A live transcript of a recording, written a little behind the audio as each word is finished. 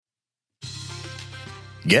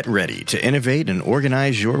Get ready to innovate and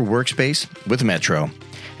organize your workspace with Metro.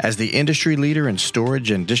 As the industry leader in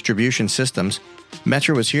storage and distribution systems,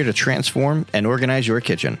 Metro is here to transform and organize your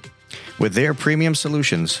kitchen. With their premium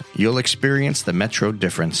solutions, you'll experience the Metro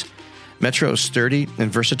difference. Metro's sturdy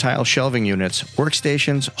and versatile shelving units,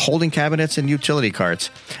 workstations, holding cabinets, and utility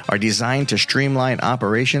carts are designed to streamline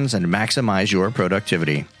operations and maximize your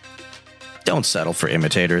productivity. Don't settle for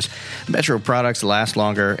imitators. Metro products last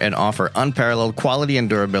longer and offer unparalleled quality and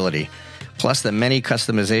durability. Plus, the many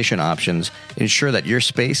customization options ensure that your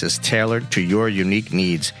space is tailored to your unique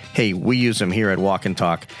needs. Hey, we use them here at Walk and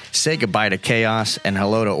Talk. Say goodbye to chaos and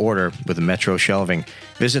hello to order with Metro Shelving.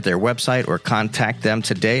 Visit their website or contact them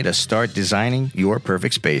today to start designing your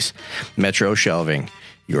perfect space. Metro Shelving,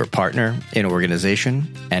 your partner in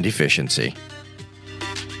organization and efficiency.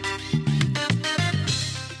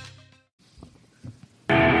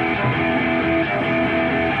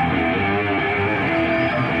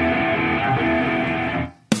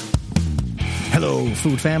 Hello,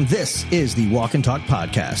 Food Fam. This is the Walk and Talk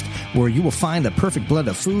podcast, where you will find the perfect blend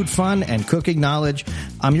of food, fun, and cooking knowledge.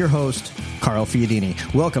 I'm your host, Carl Fiadini.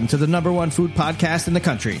 Welcome to the #1 food podcast in the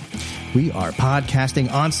country. We are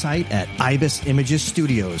podcasting on site at Ibis Images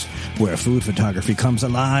Studios, where food photography comes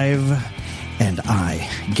alive, and I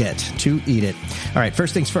get to eat it. All right,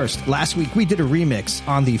 first things first. Last week, we did a remix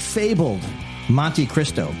on the fabled Monte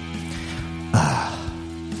Cristo.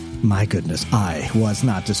 My goodness, I was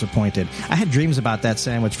not disappointed. I had dreams about that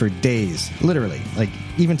sandwich for days, literally. Like,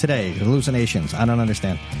 even today, hallucinations. I don't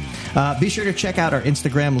understand. Be sure to check out our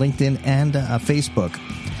Instagram, LinkedIn, and Facebook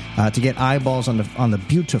to get eyeballs on the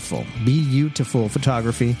beautiful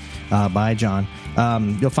photography by John.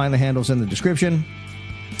 You'll find the handles in the description.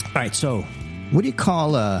 All right, so what do you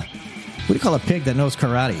call a pig that knows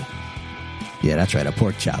karate? Yeah, that's right, a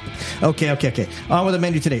pork chop. Okay. On with the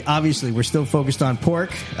menu today. Obviously, we're still focused on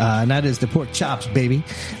pork, and that is the pork chops, baby.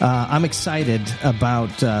 I'm excited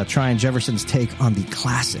about trying Jefferson's take on the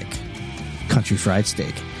classic country fried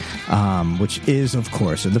steak, which is, of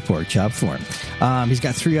course, in the pork chop form. He's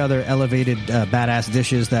got 3 other elevated badass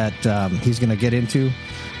dishes that he's going to get into.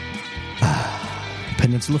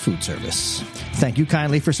 Peninsula Food Service. Thank you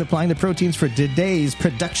kindly for supplying the proteins for today's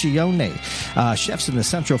Productione. Chefs in the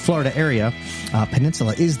Central Florida area,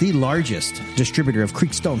 Peninsula is the largest distributor of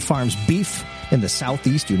Creekstone Farms beef in the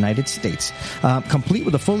Southeast United States. Complete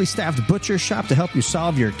with a fully staffed butcher shop to help you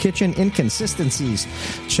solve your kitchen inconsistencies.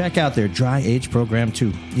 Check out their dry age program,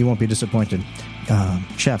 too. You won't be disappointed.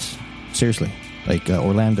 Chefs, seriously, like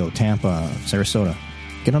Orlando, Tampa, Sarasota,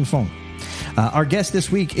 get on the phone. Our guest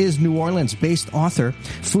this week is New Orleans-based author,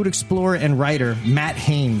 food explorer, and writer Matt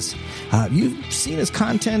Haines. You've seen his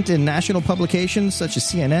content in national publications such as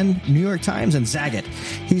CNN, New York Times, and Zagat.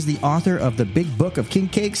 He's the author of The Big Book of King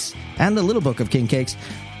Cakes and The Little Book of King Cakes.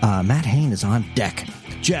 Matt Haines is on deck.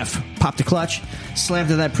 Jeff, pop the clutch, slam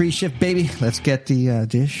to that pre-shift, baby. Let's get the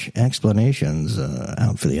dish explanations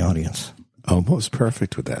out for the audience. Almost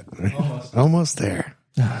perfect with that. Right? Almost there.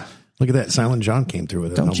 Look at that. Silent John came through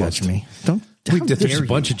with it. Don't judge me. There's a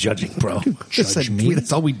bunch of judging, bro. Judge me.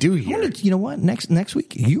 That's all we do here. You know what? Next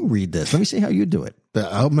week, you read this. Let me see how you do it.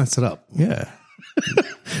 I'll mess it up. Yeah.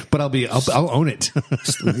 But I'll own it.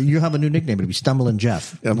 You have a new nickname. It'll be Stumbling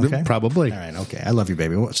Jeff. Okay? Probably. All right. Okay. I love you,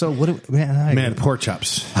 baby. So Man, pork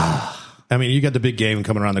chops. I mean, you got the big game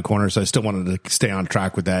coming around the corner, so I still wanted to stay on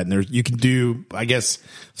track with that. And you can do, I guess,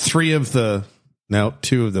 2 of the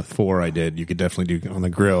 4 I did. You could definitely do on the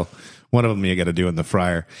grill. One of them you got to do in the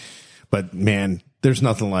fryer. But man, there's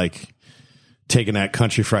nothing like taking that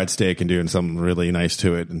country fried steak and doing something really nice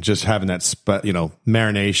to it, and just having that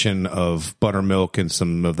marination of buttermilk and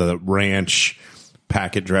some of the ranch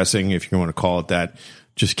packet dressing, if you want to call it that.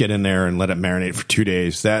 Just get in there and let it marinate for 2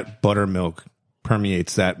 days. That buttermilk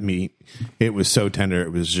permeates that meat. It was so tender.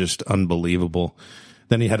 It was just unbelievable.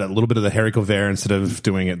 Then he had a little bit of the haricot vert instead of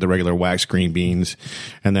doing it the regular waxed green beans,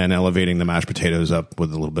 and then elevating the mashed potatoes up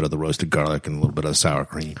with a little bit of the roasted garlic and a little bit of sour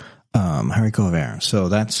cream. Haricot vert. So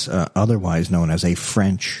that's otherwise known as a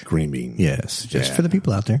French green bean. Yes, just for the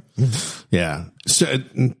people out there. Yeah. So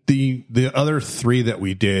the other 3 that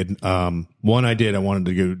we did, one I wanted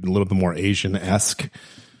to go a little bit more Asian-esque.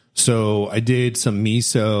 So I did some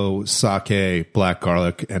miso, sake, black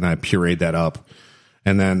garlic, and I pureed that up.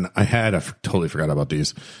 And then I totally forgot about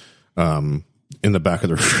these, in the back of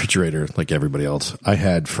the refrigerator, like everybody else. I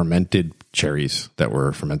had fermented cherries that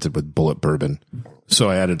were fermented with bullet bourbon. So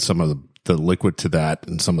I added some of the liquid to that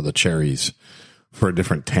and some of the cherries for a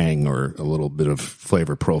different tang or a little bit of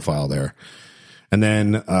flavor profile there. And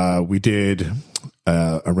then we did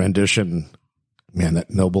a rendition, man, that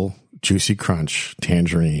Noble Juicy Crunch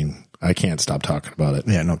Tangerine. I can't stop talking about it.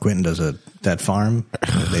 Yeah, no, Quentin does that farm.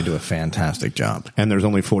 They do a fantastic job. And there's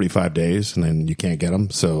only 45 days, and then you can't get them.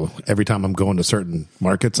 So every time I'm going to certain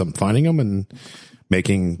markets, I'm finding them and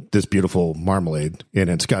making this beautiful marmalade. And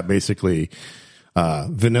it's got basically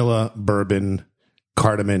vanilla, bourbon,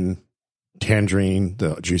 cardamom, tangerine,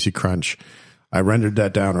 the juicy crunch. I rendered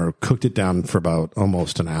that down or cooked it down for about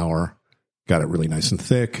almost an hour. Got it really nice and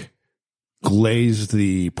thick. Glazed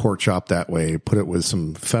the pork chop that way. Put it with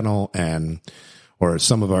some fennel or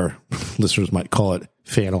some of our listeners might call it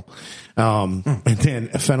fennel. And then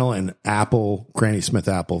fennel and apple, Granny Smith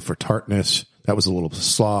apple for tartness. That was a little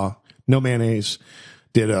slaw. No mayonnaise.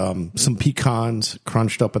 Did some pecans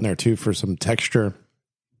crunched up in there too for some texture.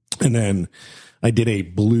 And then I did a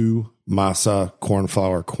blue masa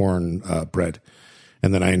corn bread.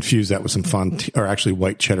 And then I infused that with some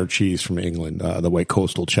white cheddar cheese from England, the white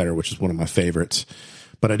coastal cheddar, which is one of my favorites.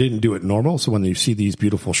 But I didn't do it normal. So when you see these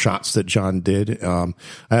beautiful shots that John did, I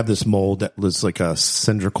have this mold that was like a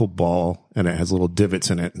cylindrical ball and it has little divots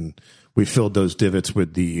in it. And we filled those divots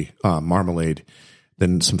with the marmalade,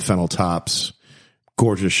 then some fennel tops.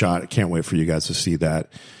 Gorgeous shot. I can't wait for you guys to see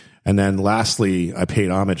that. And then lastly, I paid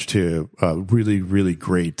homage to a really, really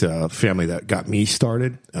great family that got me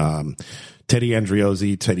started. Teddy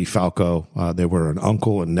Andriozzi, Teddy Falco. They were an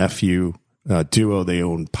uncle and nephew duo. They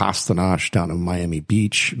owned Pastanache down in Miami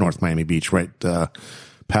Beach, North Miami Beach, right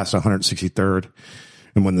past 163rd.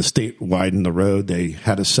 And when the state widened the road, they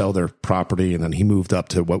had to sell their property. And then he moved up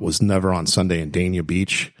to what was never on Sunday in Dania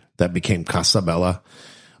Beach. That became Casa Bella.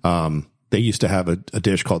 They used to have a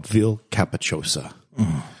dish called veal capricciosa.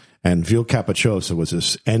 And veal capricciosa was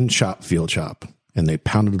this end-chop veal chop. And they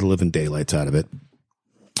pounded the living daylights out of it.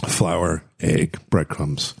 Flour, egg,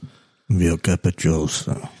 breadcrumbs. Veal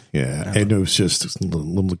capricciosa. Yeah. And it was just a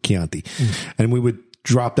little Chianti. And we would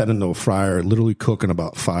drop that into a fryer, literally cook in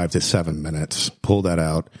about 5 to 7 minutes, pull that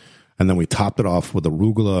out. And then we topped it off with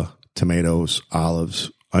arugula, tomatoes, olives,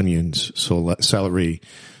 onions, celery,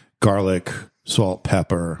 garlic, salt,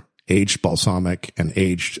 pepper, aged balsamic, and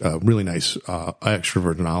aged really nice extra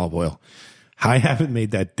virgin olive oil. I haven't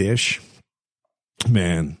made that dish.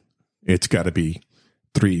 Man, it's got to be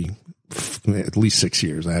at least 6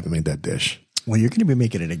 years. I haven't made that dish. Well, you're going to be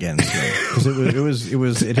making it again because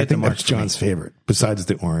it hit the mark. That's John's favorite, besides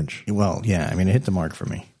the orange. Well, yeah, I mean, it hit the mark for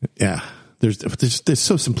me. Yeah, there's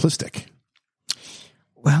so simplistic.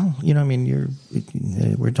 Well, I mean,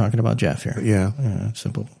 we're talking about Jeff here. Yeah,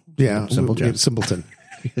 simple. Yeah, simple Jeff. Simpleton.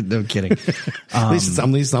 No kidding. At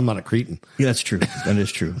least I'm not a cretin. Yeah, that's true. That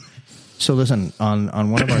is true. So listen,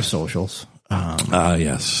 on one of our socials,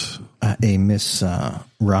 yes, a Miss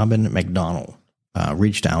Robin McDonald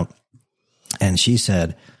reached out, and she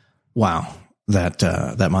said, "Wow, that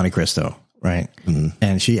Monte Cristo, right?" Mm-hmm.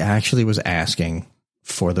 And she actually was asking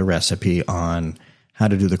for the recipe on how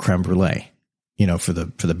to do the creme brulee, for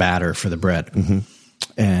the batter for the bread. Mm-hmm.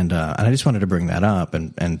 And I just wanted to bring that up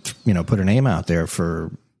and put a name out there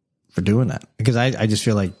for doing that, because I just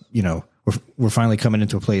feel like we're finally coming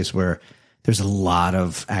into a place where there's a lot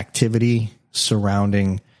of activity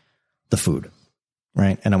surrounding the food,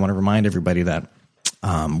 right? And I want to remind everybody that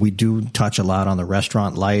we do touch a lot on the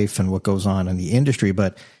restaurant life and what goes on in the industry,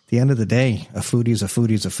 but at the end of the day, a foodie is a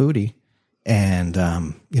foodie is a foodie. And,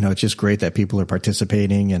 it's just great that people are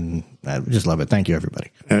participating, and I just love it. Thank you, everybody.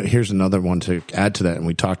 Here's another one to add to that. And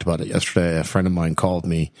we talked about it yesterday. A friend of mine called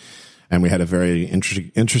me and we had a very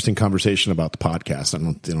interesting conversation about the podcast. I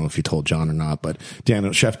don't know if you told John or not, but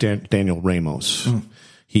Chef Daniel Ramos,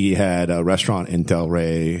 he had a restaurant in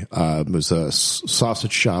Delray. It was a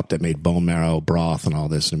sausage shop that made bone marrow broth and all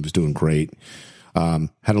this, and it was doing great. Had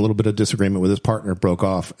a little bit of disagreement with his partner, broke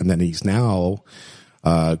off, and then he's now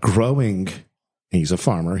growing. He's a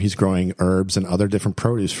farmer. He's growing herbs and other different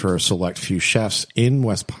produce for a select few chefs in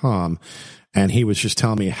West Palm. And he was just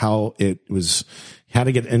telling me how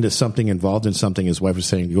to get into something, involved in something. His wife was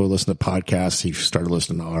saying, go listen to podcasts. He started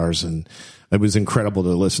listening to ours, and it was incredible to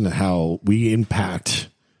listen to how we impact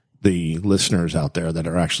the listeners out there that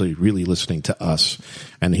are actually really listening to us.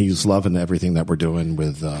 And he's loving everything that we're doing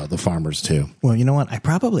with the farmers too. Well, you know what? I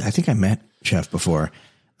think I met Chef before.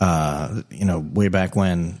 Way back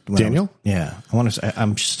when Daniel? I want to say,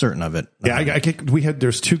 I'm certain of it. Yeah,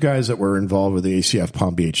 there's two guys that were involved with the ACF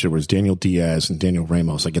Palm Beach. There was Daniel Diaz and Daniel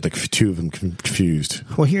Ramos. I get the two of them confused.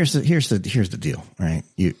 Well, here's the deal, right?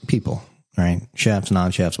 People, right? Chefs,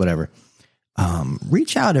 non-chefs, whatever.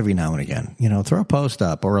 Reach out every now and again, throw a post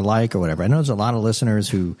up or a like or whatever. I know there's a lot of listeners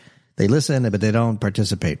who they listen, but they don't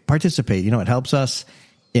participate. It helps us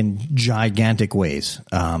in gigantic ways.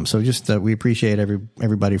 So just we appreciate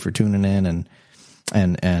everybody for tuning in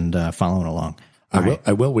and following along.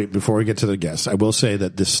 I will wait before we get to the guests. I will say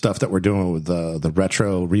that this stuff that we're doing with the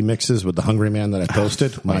retro remixes with the Hungry Man that I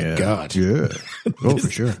posted, my God. Yeah. Oh, for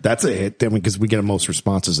sure. That's a hit because we get the most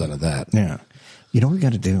responses out of that. Yeah. You know what we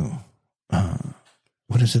got to do?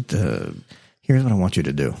 What is it? Here's what I want you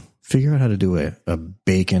to do. Figure out how to do a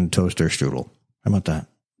bacon toaster strudel. How about that?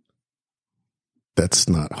 That's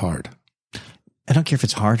not hard. I don't care if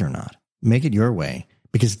it's hard or not. Make it your way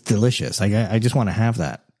because it's delicious. I just want to have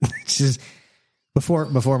that. It's just before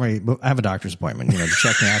I have a doctor's appointment, to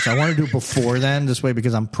check me out. So I want to do it before then, this way,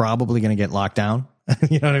 because I'm probably going to get locked down.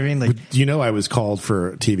 You know what I mean? Like, I was called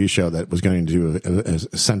for a TV show that was going to do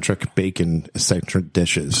eccentric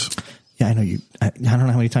dishes. Yeah, I know you. I don't know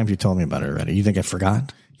how many times you told me about it already. You think I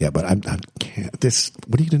forgot? Yeah, but I can't.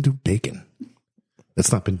 What are you going to do? Bacon?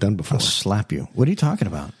 That's not been done before. I'll slap you. What are you talking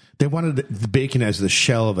about? They wanted the bacon as the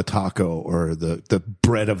shell of a taco or the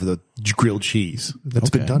bread of the grilled cheese. That's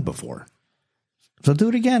been done before. So do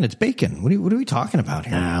it again. It's bacon. What are we talking about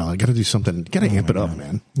here? No, I got to do something. Got to amp it up,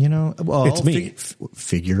 man. Well, it's me.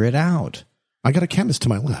 Figure it out. I got a chemist to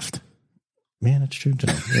my left. Man, it's true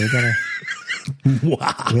today.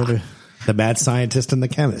 Wow. The mad scientist and the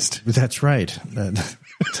chemist. That's right.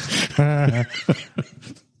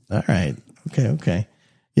 All right. Okay.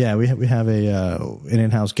 Yeah, we have an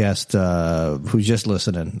in-house guest who's just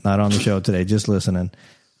listening, not on the show today, just listening.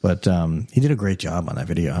 But he did a great job on that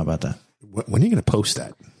video. How about that? When are you going to post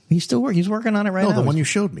that? He's still working. He's working on it right now. No, the one you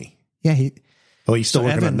showed me. Yeah, he's still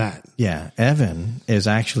working on that. Yeah, Evan is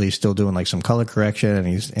actually still doing like some color correction,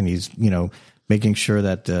 and he's making sure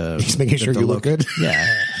that he's making sure you look good. Yeah,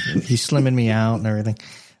 he's slimming me out and everything.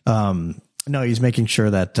 No, he's making sure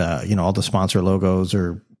that all the sponsor logos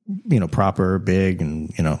are proper, big,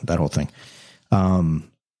 and that whole thing.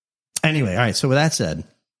 Anyway, all right. So with that said,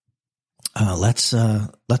 let's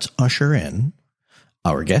usher in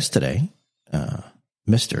our guest today,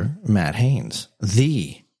 Mr. Matt Haines,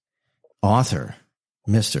 the author,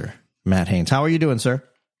 Mr. Matt Haines. How are you doing, sir?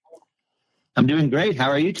 I'm doing great. How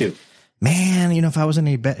are you two? Man, if I was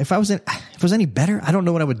any better, I don't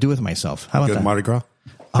know what I would do with myself. How about that? Mardi Gras?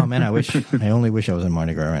 Oh man, I only wish I was in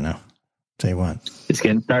Mardi Gras right now. Tell you what, it's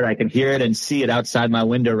getting started. I can hear it and see it outside my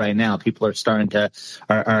window right now. People are starting to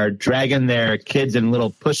are dragging their kids in little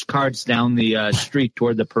push carts down the street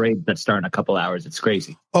toward the parade that's starting in a couple hours. It's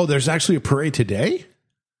crazy. Oh, there's actually a parade today?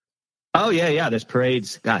 Oh yeah. There's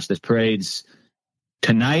parades. Gosh, there's parades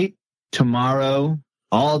tonight, tomorrow,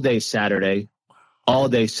 all day Saturday, all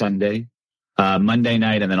day Sunday, Monday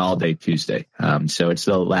night, and then all day Tuesday. So it's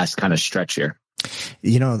the last kind of stretch here.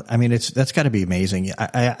 That's got to be amazing.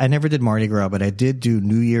 I never did Mardi Gras, but I did do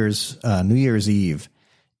New Year's Eve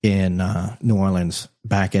in New Orleans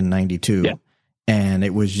back in '92. Yeah. And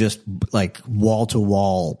it was just like wall to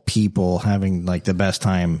wall people having like the best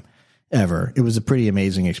time ever. It was a pretty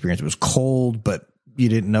amazing experience. It was cold, but you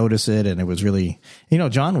didn't notice it. And it was really,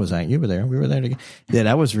 John was you were there. We were there together. Yeah,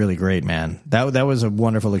 that was really great, man. That was a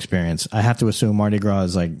wonderful experience. I have to assume Mardi Gras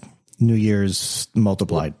is like New Year's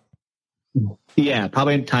multiplied. Yeah,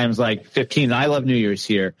 probably times like 15. I love New Year's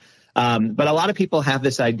here. But a lot of people have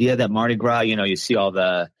this idea that Mardi Gras, you see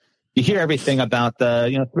you hear everything about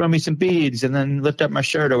throw me some beads and then lift up my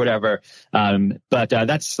shirt or whatever. But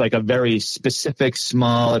that's like a very specific,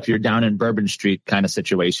 small, if you're down in Bourbon Street kind of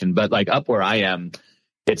situation. But like up where I am,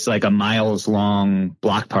 it's like a miles long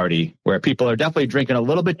block party where people are definitely drinking a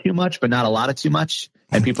little bit too much, but not a lot of too much.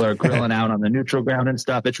 And people are grilling out on the neutral ground and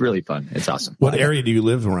stuff. It's really fun. It's awesome. What area do you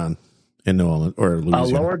live around? In New Orleans or Louisiana?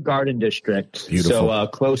 Lower Garden District. Beautiful. So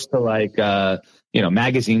close to like,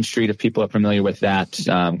 Magazine Street, if people are familiar with that,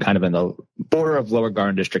 kind of in the border of Lower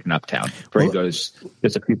Garden District and Uptown. Parade goes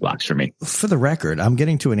just a few blocks from me. For the record, I'm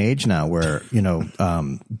getting to an age now where,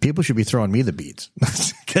 people should be throwing me the beads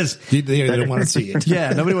because they don't want to see it.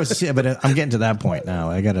 Yeah, nobody wants to see it, but I'm getting to that point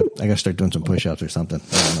now. I gotta start doing some push-ups or something.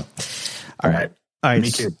 I don't know. All right.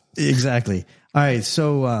 Me too. Exactly. All right,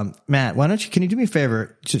 so Matt, can you do me a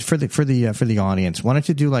favor for the audience? Why don't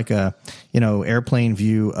you do like a airplane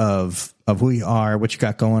view of who you are, what you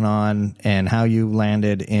got going on, and how you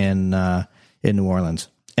landed in New Orleans,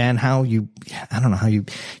 and how you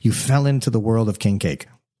fell into the world of king cake.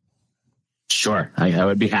 Sure, I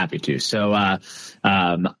would be happy to. So I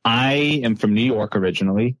am from New York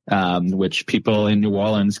originally, which people in New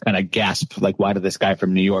Orleans kind of gasp, like, why did this guy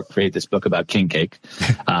from New York create this book about king cake?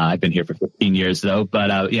 I've been here for 15 years, though.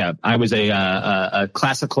 But I was a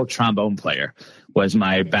classical trombone player was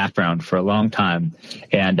my background for a long time,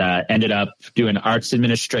 and ended up doing arts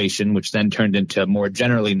administration, which then turned into more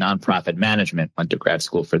generally nonprofit management. Went to grad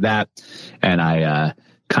school for that, and I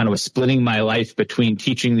kind of was splitting my life between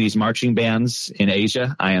teaching these marching bands in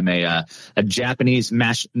Asia. I am a Japanese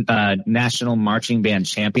national marching band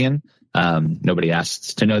champion. Nobody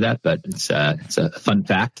asks to know that, but it's a fun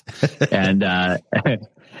fact. And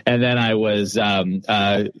then I was going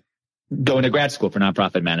to grad school for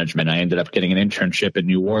nonprofit management. I ended up getting an internship in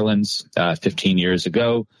New Orleans 15 years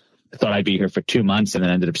ago. I thought I'd be here for 2 months and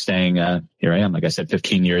then ended up staying. Here I am, like I said,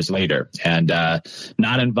 15 years later, and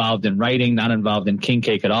not involved in writing, not involved in king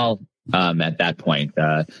cake at all. At that point,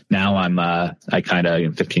 now I kind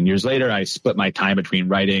of, 15 years later, I split my time between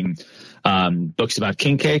writing books about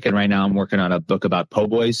king cake, and right now I'm working on a book about po'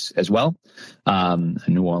 boys as well, a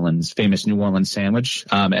famous New Orleans sandwich,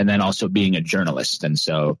 and then also being a journalist. And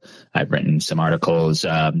so I've written some articles,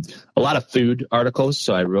 a lot of food articles.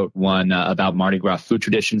 So I wrote one about Mardi Gras food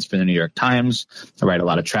traditions for the New York Times. I write a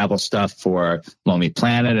lot of travel stuff for Lonely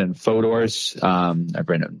Planet and Fodor's. I've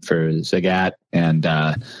written for Zagat and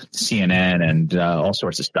CNN and all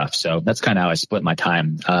sorts of stuff. So that's kind of how I split my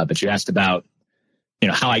time. But you asked about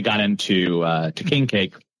how I got into to king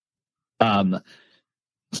cake.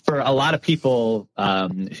 For a lot of people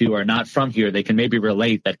who are not from here, they can maybe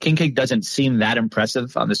relate that king cake doesn't seem that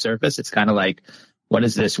impressive on the surface. It's kind of like, what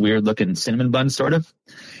is this weird looking cinnamon bun sort of?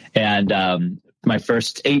 And my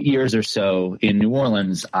first 8 years or so in New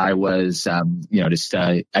Orleans, I was,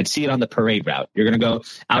 I'd see it on the parade route. You're going to go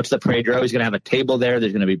out to the parade. You're always going to have a table there.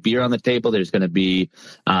 There's going to be beer on the table. There's going to be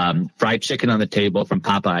fried chicken on the table from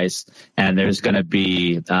Popeyes. And there's going to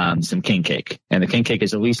be some king cake. And the king cake is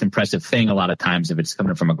the least impressive thing a lot of times if it's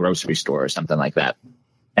coming from a grocery store or something like that.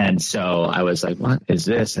 And so I was like, what is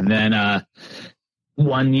this? And then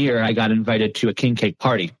one year I got invited to a king cake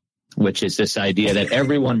party, which is this idea that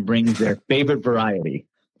everyone brings their favorite variety.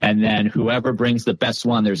 And then whoever brings the best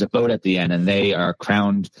one, there's a vote at the end, and they are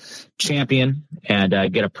crowned champion and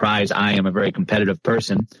get a prize. I am a very competitive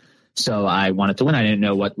person, so I wanted to win. I didn't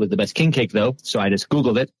know what was the best king cake, though, so I just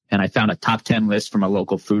Googled it, and I found a top 10 list from a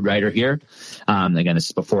local food writer here. Again, this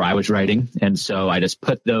is before I was writing, and so I just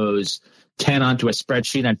put those 10 onto a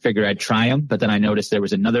spreadsheet. I figured I'd try them, but then I noticed there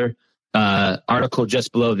was another article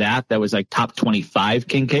just below that was like top 25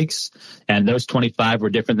 king cakes, and those 25 were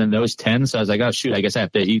different than those 10. So I was like, oh shoot, I guess I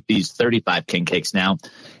have to eat these 35 king cakes now.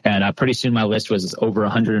 And pretty soon my list was over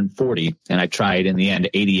 140, and I tried in the end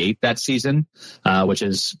 88 that season, which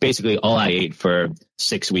is basically all I ate for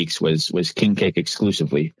 6 weeks was king cake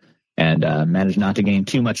exclusively, and managed not to gain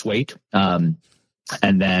too much weight.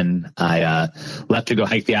 And then I left to go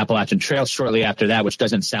hike the Appalachian Trail shortly after that, which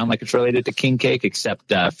doesn't sound like it's related to king cake,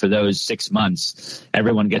 except for those 6 months,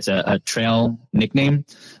 everyone gets a trail nickname.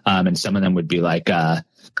 And some of them would be like, I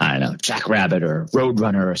don't know, Jackrabbit or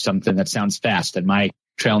Roadrunner or something that sounds fast. And my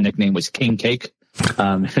trail nickname was King Cake.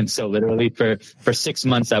 And so literally for 6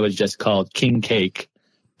 months, I was just called King Cake.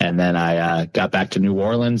 And then I got back to New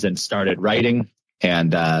Orleans and started writing.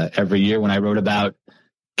 And every year when I wrote about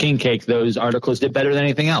king cake, those articles did better than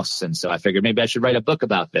anything else. And so I figured maybe I should write a book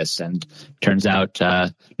about this. And turns out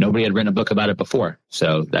nobody had written a book about it before.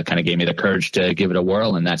 So that kind of gave me the courage to give it a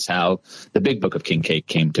whirl. And that's how the big book of king cake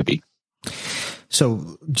came to be.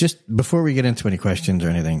 So just before we get into any questions or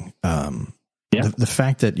anything, the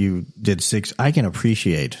fact that you did 6, I can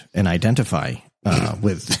appreciate and identify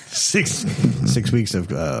with six weeks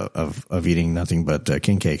of eating nothing but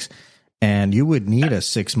king cakes. And you would need a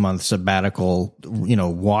 6-month sabbatical,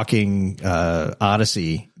 walking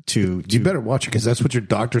odyssey to. You better watch it, because that's what your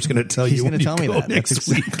doctor's going to tell you. He's going to tell me that next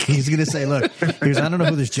week. He's going to say, "Look, I don't know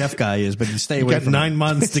who this Jeff guy is, but you stay away from him. 9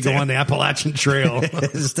 months to go on the Appalachian Trail.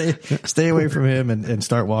 stay away from him and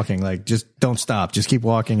start walking. Like, just don't stop. Just keep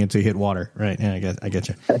walking until you hit water." Right? Yeah, I get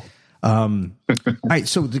you. All right.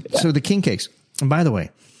 So the king cakes. And by the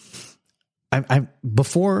way, I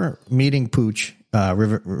before meeting Pooch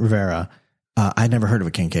Rivera, I'd never heard of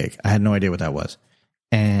a king cake. I had no idea what that was.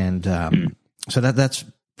 And so that's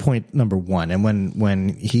point number one. And when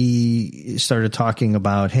he started talking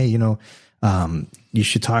about, hey, you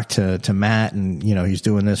should talk to Matt, and he's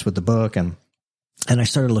doing this with the book, and I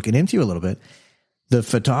started looking into you a little bit. The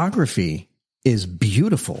photography is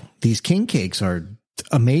beautiful. These king cakes are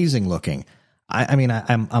amazing looking.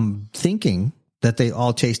 I'm thinking that they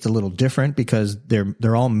all taste a little different because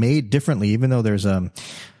they're all made differently, even though there's a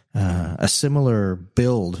similar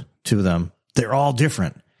build to them. They're all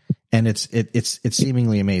different, and it's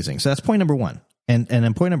seemingly amazing. So that's point number one. And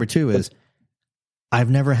then point number two is I've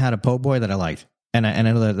never had a po' boy that I liked, and I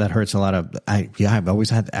know that hurts a lot of.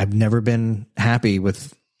 I've never been happy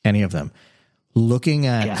with any of them. Looking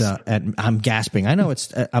at I'm gasping. I know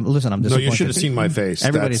it's. Listen, I'm disappointed. No, you should have seen my face.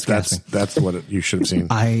 Everybody's gasping. That's what you should have seen.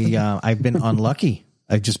 I've been unlucky.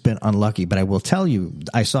 I've just been unlucky. But I will tell you,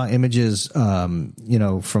 I saw images,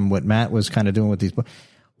 from what Matt was kind of doing with these.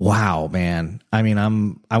 Wow, man. I mean,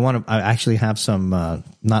 I actually have some,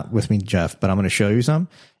 not with me, Jeff, but I'm going to show you some,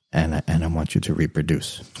 and I want you to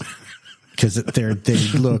reproduce because they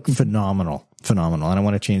look phenomenal. And I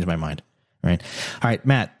want to change my mind. All right,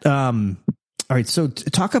 Matt. All right, so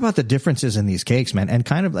talk about the differences in these cakes, man,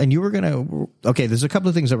 and you were there's a couple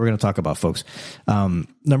of things that we're going to talk about, folks.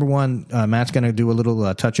 Number one, Matt's going to do a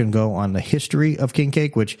little touch and go on the history of king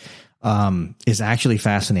cake, which is actually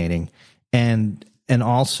fascinating, and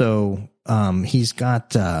also he's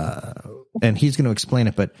got and he's going to explain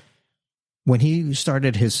it. But when he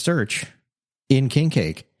started his search in king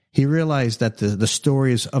cake, he realized that the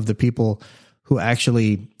stories of the people who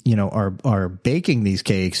actually are baking these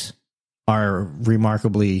cakes are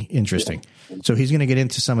remarkably interesting. So he's going to get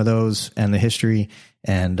into some of those and the history.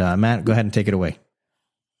 And Matt, go ahead and take it away.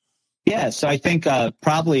 Yeah, so I think I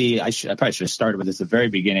probably should have started with this at the very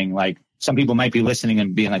beginning. Like, some people might be listening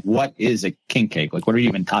and being like, "What is a king cake? Like, what are you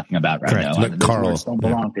even talking about right now?" Like Carl don't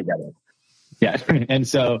belong together. Yeah, and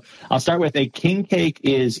so I'll start with a king cake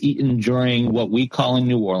is eaten during what we call in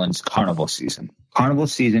New Orleans carnival season. Carnival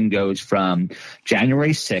season goes from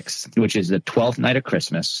January 6th, which is the 12th night of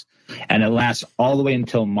Christmas, and it lasts all the way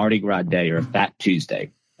until Mardi Gras Day or Fat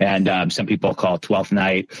Tuesday. And some people call 12th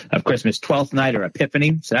night of Christmas 12th night or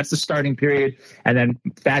Epiphany. So that's the starting period. And then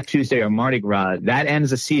Fat Tuesday or Mardi Gras, that ends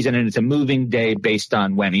the season, and it's a moving day based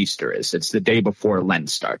on when Easter is. It's the day before Lent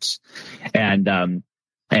starts. And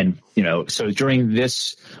so during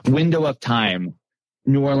this window of time,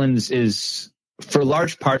 New Orleans is, for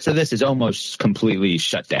large parts of this, is almost completely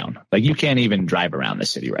shut down. Like, you can't even drive around the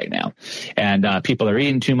city right now. And people are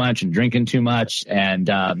eating too much and drinking too much. And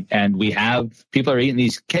people are eating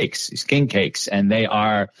these cakes, these king cakes, and they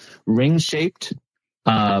are ring shaped.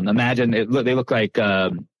 Imagine they look like,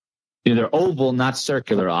 they're oval, not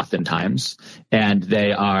circular oftentimes. And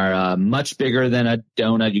they are much bigger than a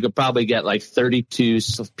donut. You could probably get like 32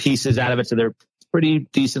 pieces out of it. So they're pretty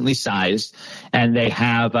decently sized, and they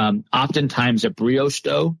have oftentimes a brioche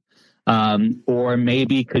dough, or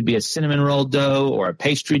maybe could be a cinnamon roll dough or a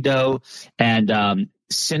pastry dough. And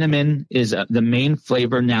cinnamon is the main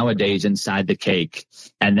flavor nowadays inside the cake.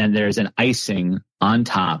 And then there's an icing on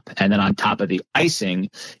top. And then on top of the icing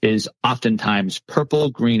is oftentimes purple,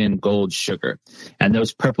 green, and gold sugar. And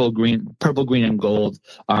those purple, green, and gold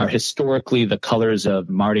are historically the colors of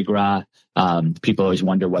Mardi Gras. People always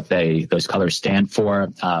wonder what those colors stand for.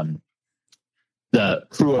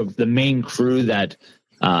 The main crew that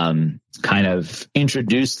kind of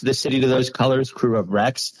introduced the city to those colors, Crew of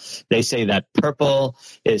Rex, they say that purple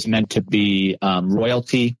is meant to be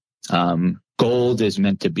royalty, gold is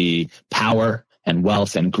meant to be power and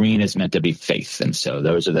wealth, and green is meant to be faith. And so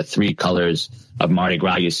those are the three colors of Mardi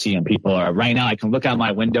Gras you see. And people are, right now I can look out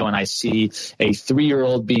my window and I see a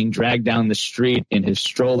 3-year-old being dragged down the street in his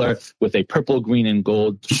stroller with a purple, green, and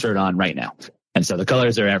gold shirt on right now. And so the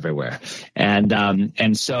colors are everywhere.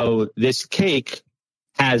 And so this cake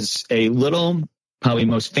has probably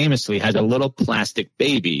most famously has a little plastic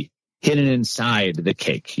baby hidden inside the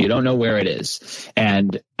cake. You don't know where it is.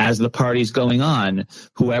 And as the party's going on,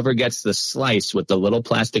 whoever gets the slice with the little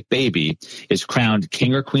plastic baby is crowned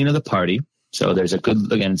king or queen of the party. So there's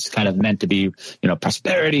it's kind of meant to be,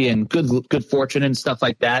 prosperity and good fortune and stuff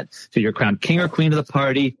like that. So you're crowned king or queen of the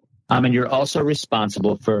party. And you're also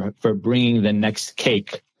responsible for bringing the next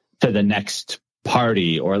cake to the next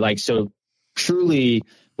party, so truly,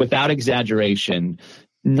 without exaggeration,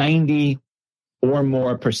 90 or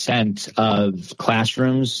more % of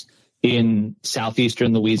classrooms in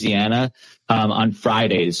southeastern Louisiana on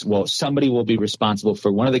Fridays, somebody will be responsible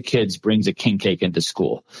for one of the kids brings a king cake into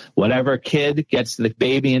school. Whatever kid gets the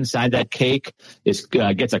baby inside that cake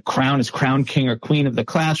gets a crown, is crowned king or queen of the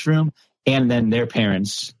classroom. And then their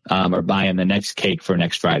parents are buying the next cake for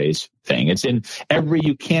next Friday's thing. It's in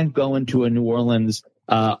you can't go into a New Orleans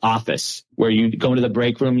office where you go into the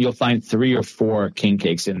break room, you'll find 3 or 4 king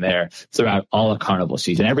cakes in there throughout all of carnival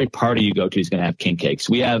season. Every party you go to is going to have king cakes.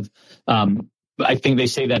 We have, I think they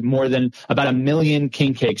say that more than about 1 million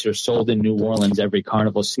king cakes are sold in New Orleans every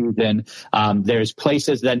carnival season. There's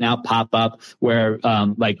places that now pop up where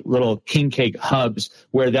like little king cake hubs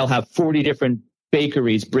where they'll have 40 different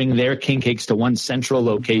bakeries bring their king cakes to one central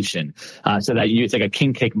location, so that it's like a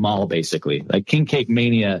king cake mall, basically. Like, king cake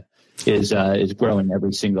mania is growing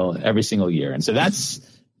every single year. And so that's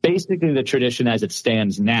basically the tradition as it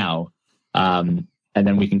stands now. And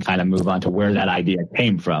then we can kind of move on to where that idea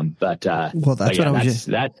came from. But that's what I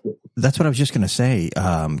was just going to say.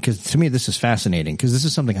 Because to me, this is fascinating, because this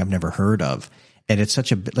is something I've never heard of, and it's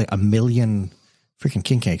such a 1 million Freaking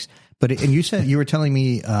king cakes. But and you said you were telling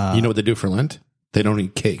me you know what they do for Lent? They don't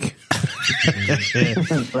eat cake.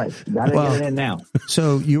 Right. Gotta get it in now.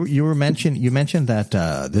 So you mentioned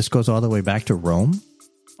that this goes all the way back to Rome.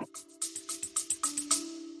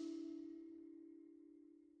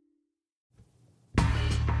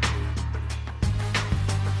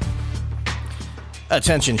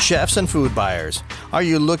 Attention chefs and food buyers. Are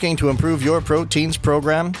you looking to improve your proteins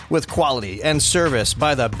program with quality and service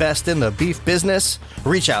by the best in the beef business?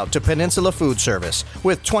 Reach out to Peninsula Food Service.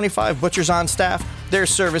 With 25 butchers on staff, their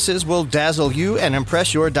services will dazzle you and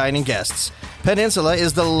impress your dining guests. Peninsula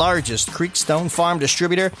is the largest Creekstone farm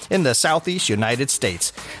distributor in the southeast United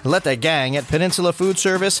States. Let the gang at Peninsula Food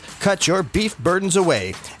Service cut your beef burdens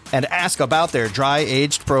away and ask about their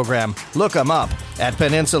dry-aged program. Look them up at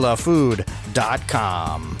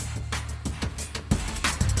peninsulafood.com.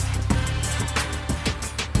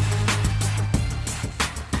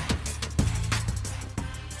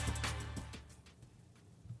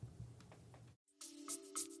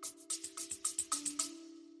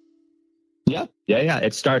 Yeah.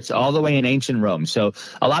 It starts all the way in ancient Rome. So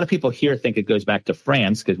a lot of people here think it goes back to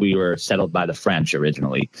France because we were settled by the French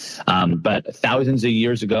originally. But thousands of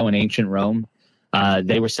years ago in ancient Rome,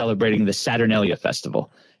 they were celebrating the Saturnalia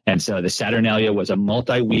festival. And so the Saturnalia was a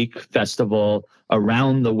multi-week festival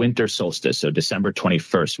around the winter solstice. So December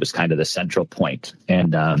 21st was kind of the central point.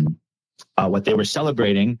 And what they were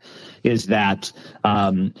celebrating is that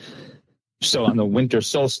so on the winter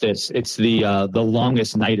solstice, it's the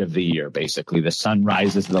longest night of the year, basically. The sun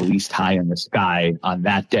rises the least high in the sky on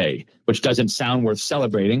that day, which doesn't sound worth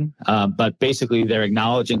celebrating. But basically, they're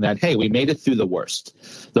acknowledging that, hey, we made it through the worst,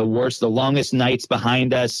 the longest nights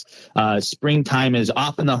behind us. Springtime is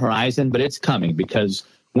off on the horizon, but it's coming because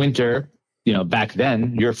winter, back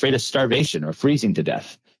then, you're afraid of starvation or freezing to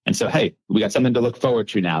death. And so, hey, we got something to look forward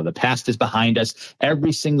to now. The past is behind us.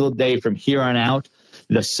 Every single day from here on out,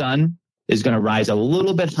 the sun is going to rise a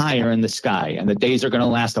little bit higher in the sky, and the days are going to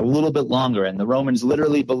last a little bit longer. And the Romans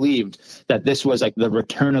literally believed that this was like the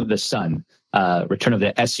return of the sun, return of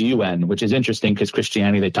the sun, which is interesting because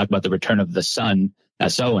Christianity, they talk about the return of the sun,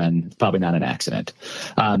 son, probably not an accident.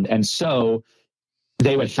 And so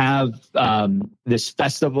they would have this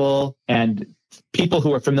festival, and people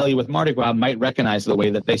who are familiar with Mardi Gras might recognize the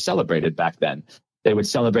way that they celebrated back then. They would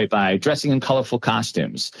celebrate by dressing in colorful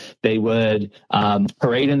costumes. They would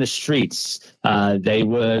parade in the streets.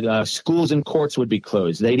 Schools and courts would be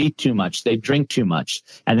closed. They'd eat too much. They'd drink too much.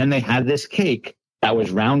 And then they had this cake that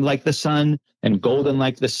was round like the sun and golden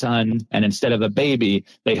like the sun. And instead of a baby,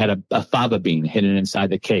 they had a fava bean hidden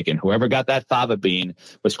inside the cake. And whoever got that fava bean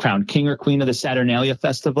was crowned king or queen of the Saturnalia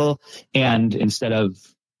festival. And instead of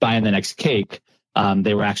buying the next cake,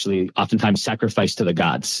 they were actually oftentimes sacrificed to the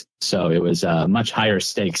gods. So it was much higher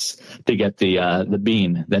stakes to get the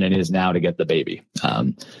bean than it is now to get the baby.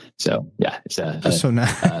 So yeah, it's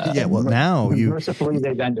now mercifully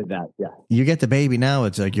they've ended that. Yeah, you get the baby now.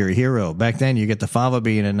 It's like you're a hero. Back then, you get the fava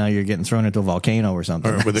bean, and now you're getting thrown into a volcano or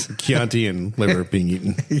something. Or with the Chianti and liver being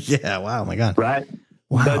eaten. Yeah. Wow. My God. Right.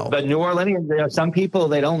 Wow. But New Orleanians, some people,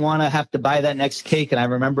 they don't want to have to buy that next cake. And I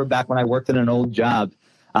remember back when I worked in an old job,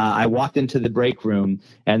 I walked into the break room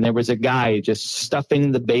and there was a guy just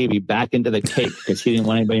stuffing the baby back into the cake because he didn't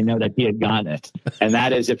want anybody to know that he had gotten it. And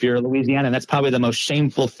that is, if you're a Louisianan, that's probably the most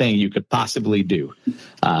shameful thing you could possibly do.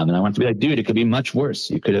 And I want to be like, dude, it could be much worse.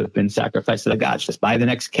 You could have been sacrificed to the gods. Just buy the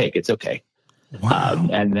next cake. It's okay. Wow.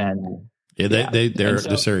 And then... they're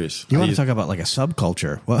serious. You want to talk about like a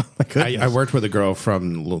subculture? Well, my goodness. I worked with a girl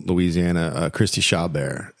from Louisiana, Christy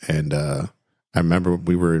Chabert, and I remember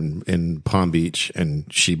we were in Palm Beach, and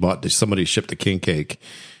somebody shipped a king cake,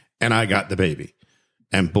 and I got the baby.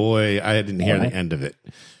 And boy, I didn't hear the end of it.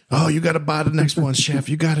 Oh, you got to buy the next one, chef.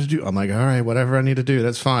 You got to do. I'm like, all right, whatever I need to do,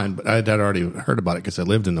 that's fine. But I'd already heard about it because I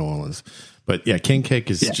lived in New Orleans. But yeah, king cake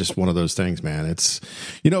is just one of those things, man. It's,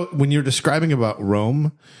 when you're describing about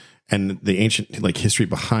Rome and the ancient history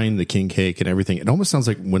behind the king cake and everything, it almost sounds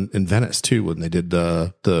like when in Venice too, when they did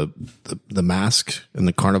the mask and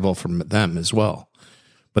the carnival from them as well.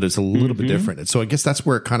 But it's a little bit different. And so I guess that's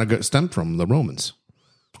where it kind of stemmed from, the Romans.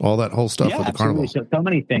 All that whole stuff with the carnival. So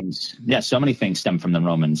many things. Yeah, so many things stem from the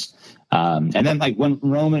Romans. And then when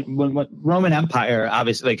Roman Empire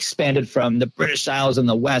obviously expanded from the British Isles in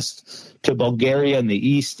the west to Bulgaria in the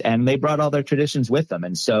east, and they brought all their traditions with them.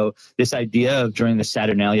 And so this idea of during the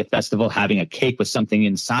Saturnalia festival having a cake with something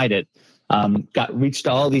inside it reached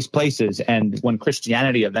all these places. And when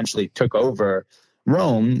Christianity eventually took over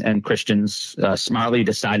Rome, and Christians smartly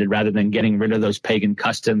decided rather than getting rid of those pagan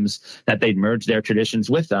customs that they'd merge their traditions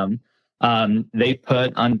with them, they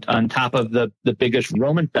put on top of the biggest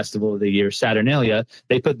Roman festival of the year, Saturnalia,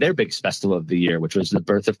 they put their biggest festival of the year, which was the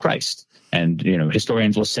birth of Christ. And,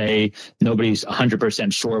 historians will say nobody's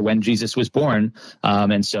 100% sure when Jesus was born.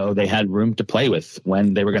 And so they had room to play with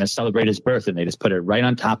when they were going to celebrate his birth. And they just put it right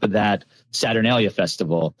on top of that Saturnalia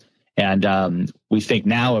festival. And we think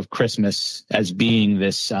now of Christmas as being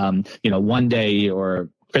this, one day or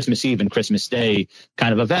Christmas Eve and Christmas Day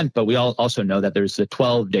kind of event. But we also know that there's the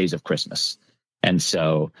 12 days of Christmas. And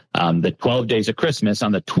so the 12 days of Christmas,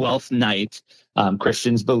 on the 12th night,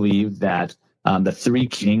 Christians believe that the three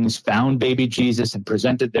kings found baby Jesus and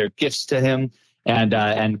presented their gifts to him.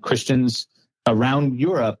 And Christians around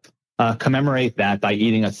Europe commemorate that by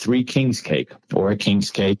eating a three kings cake, or a king's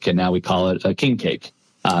cake, and now we call it a king cake.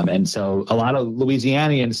 And so a lot of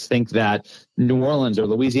Louisianians think that New Orleans or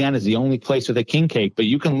Louisiana is the only place with a king cake, but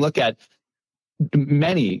you can look at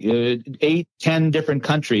many, 8, 10 different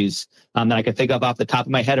countries that I can think of off the top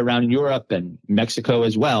of my head around Europe and Mexico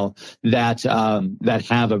as well, that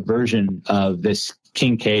have a version of this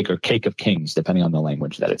king cake or cake of kings, depending on the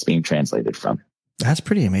language that it's being translated from. That's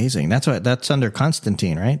pretty amazing. That's under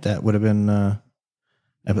Constantine, right? That would have been the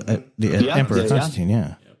Emperor Constantine.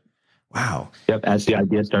 Yeah. Wow. Yep. As the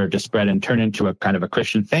idea started to spread and turn into a kind of a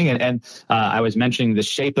Christian thing. And I was mentioning the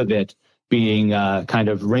shape of it being kind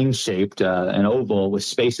of ring shaped, an oval with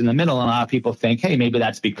space in the middle. And a lot of people think, hey, maybe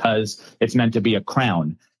that's because it's meant to be a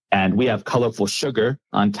crown. And we have colorful sugar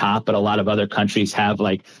on top, but a lot of other countries have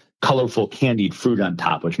like colorful candied fruit on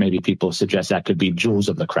top, which maybe people suggest that could be jewels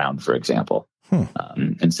of the crown, for example.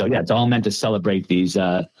 And so, it's all meant to celebrate these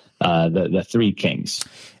the three kings.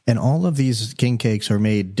 And all of these king cakes are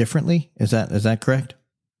made differently. Is that correct?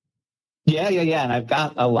 Yeah. And I've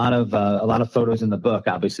got a lot of photos in the book,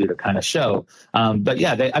 obviously, to kind of show. But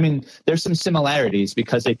yeah, there's some similarities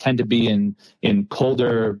because they tend to be in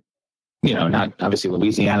colder. Not obviously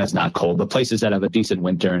Louisiana's not cold, but places that have a decent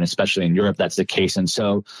winter, and especially in Europe, that's the case. And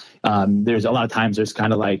so there's a lot of times there's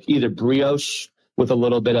kind of like either brioche with a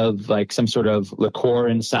little bit of like some sort of liqueur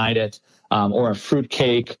inside it, or a fruit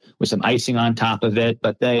cake with some icing on top of it.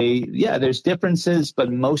 But there's differences,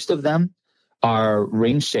 but most of them are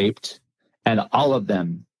ring shaped, and all of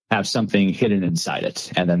them have something hidden inside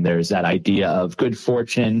it. And then there's that idea of good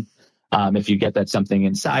fortune, if you get that something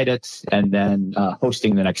inside it, and then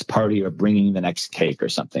hosting the next party or bringing the next cake or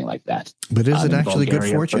something like that. But is it actually good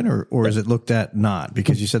fortune, or is it looked at not?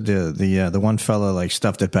 Because you said the one fella like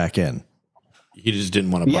stuffed it back in. He just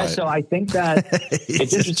didn't want to buy it. Yeah, so I think that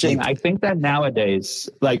it's interesting. I think that nowadays,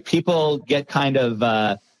 like, people get kind of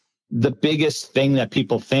the biggest thing that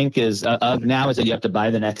people think is of now is that you have to buy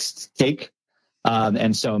the next cake.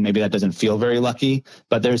 And so maybe that doesn't feel very lucky,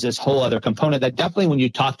 but there's this whole other component that definitely when you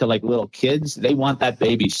talk to like little kids, they want that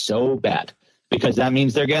baby so bad because that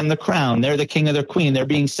means they're getting the crown. They're the king or the queen. They're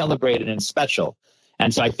being celebrated and special.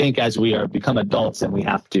 And so I think as we become adults and we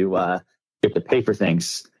have to pay for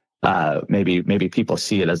things, maybe people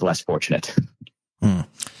see it as less fortunate.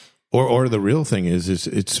 Or the real thing is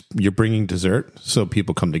it's you're bringing dessert so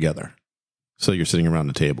people come together. So you're sitting around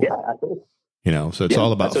the table. Yeah, absolutely. So it's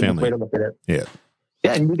all about family. Way to look at it. Yeah.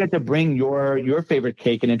 Yeah, and you get to bring your favorite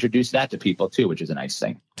cake and introduce that to people too, which is a nice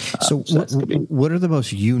thing. So what are the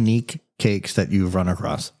most unique cakes that you've run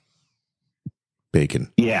across?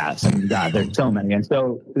 Bacon. Yeah, there's so many. And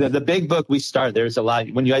so the big book there's a lot.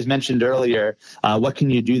 When you guys mentioned earlier, what can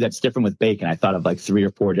you do that's different with bacon? I thought of like 3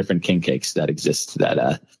 or 4 different king cakes that exist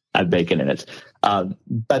that have bacon in it.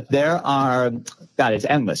 But there are, it's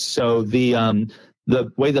endless. So the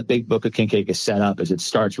way the big book of king cake is set up is it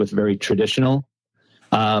starts with very traditional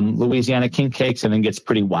Louisiana king cakes and then gets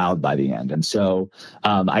pretty wild by the end. And so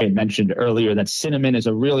I had mentioned earlier that cinnamon is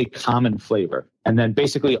a really common flavor. And then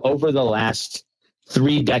basically over the last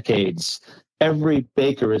 3 decades, every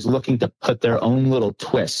baker is looking to put their own little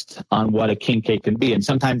twist on what a king cake can be. And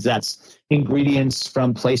sometimes that's ingredients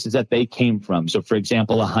from places that they came from. So, for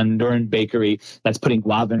example, a Honduran bakery that's putting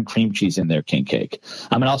guava and cream cheese in their king cake.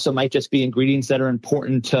 It also might just be ingredients that are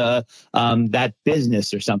important to that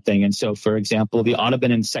business or something. And so, for example, the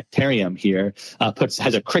Audubon Insectarium here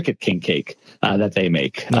has a cricket king cake that they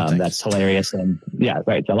make. That's hilarious. And yeah,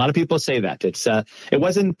 right. A lot of people say that. It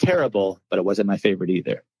wasn't terrible, but it wasn't my favorite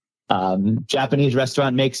either. Japanese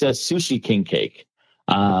restaurant makes a sushi king cake.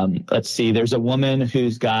 Let's see. There's a woman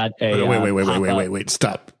who's got a wait.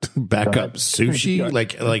 Stop. Back up. Sushi,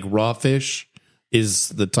 like raw fish, is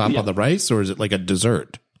the top on the rice, or is it like a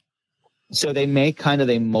dessert? So they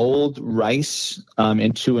mold rice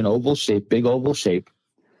into an big oval shape,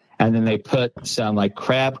 and then they put some like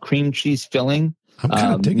crab cream cheese filling I'm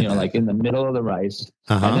kind of digging that. like in the middle of the rice.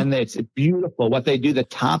 And then it's beautiful. What they do, the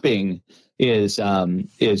topping is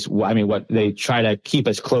what they try to keep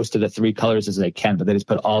as close to the three colors as they can, but they just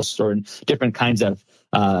put all sorts different kinds of,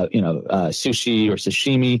 sushi or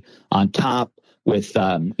sashimi on top with,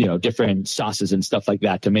 different sauces and stuff like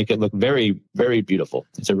that to make it look very, very beautiful.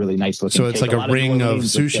 It's a really nice looking. So it's cake. like a ring of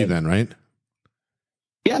sushi then, right?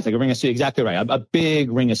 Yeah, it's like a ring of sushi. Exactly right. A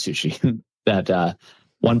big ring of sushi that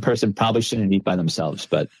one person probably shouldn't eat by themselves,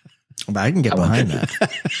 but I can get behind that.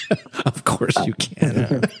 Of course you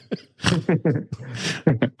can.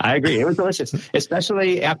 I agree. It was delicious,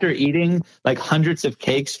 especially after eating like hundreds of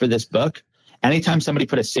cakes for this book. Anytime somebody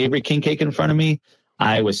put a savory king cake in front of me,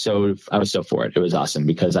 I was so for it. It was awesome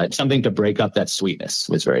because something to break up that sweetness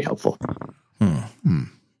was very helpful.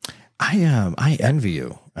 I envy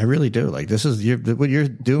you. I really do. Like this is what you're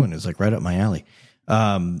doing is like right up my alley.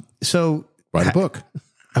 So write a book.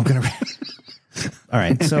 I'm gonna. All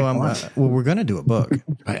right, so we're gonna do a book.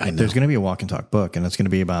 I know. There's gonna be a walk and talk book, and it's gonna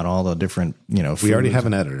be about all the different, We already have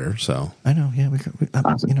an editor, so I know. Yeah,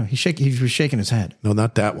 awesome. He was shaking his head. No,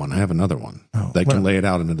 not that one. I have another one that can lay it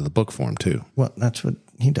out into the book form too. Well, that's what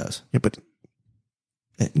he does. Yeah, but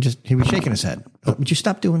he was shaking his head. Would you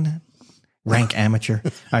stop doing that? Rank amateur.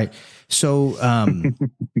 All right. So, all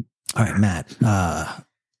right, Matt.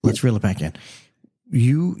 Let's reel it back in.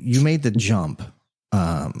 You made the jump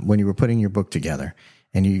when you were putting your book together,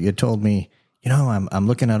 and you told me, I'm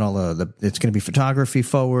looking at all it's going to be photography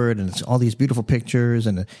forward, and it's all these beautiful pictures,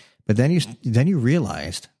 but then you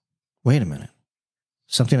realized, wait a minute,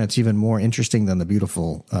 something that's even more interesting than the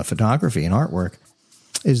beautiful photography and artwork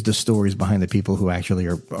is the stories behind the people who actually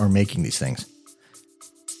are making these things.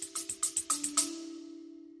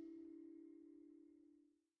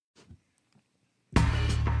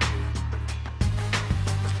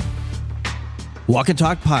 Walk and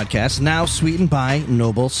Talk podcast, now sweetened by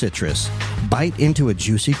Noble Citrus. Bite into a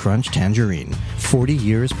juicy crunch tangerine, 40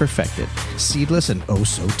 years perfected, seedless and oh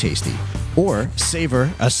so tasty. Or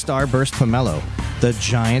savor a starburst pomelo, the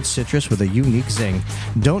giant citrus with a unique zing.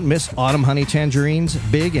 Don't miss autumn honey tangerines,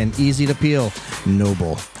 big and easy to peel.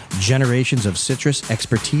 Noble, generations of citrus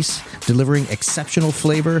expertise, delivering exceptional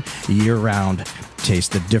flavor year-round.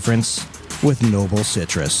 Taste the difference with Noble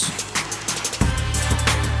Citrus.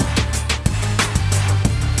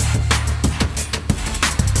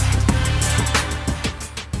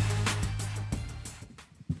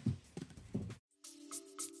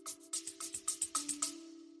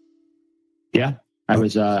 Yeah, I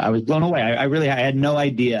was blown away. I had no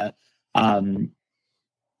idea. I'm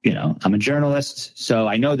a journalist, so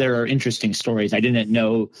I know there are interesting stories. I did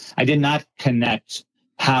not connect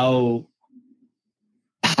how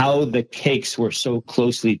the cakes were so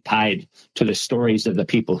closely tied to the stories of the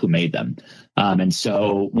people who made them. And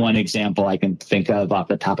so one example I can think of off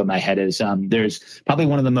the top of my head is there's probably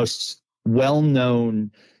one of the most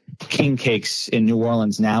well-known king cakes in New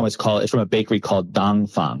Orleans now. It's from a bakery called Dong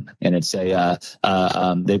Fang, and it's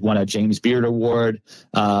they've won a James Beard Award.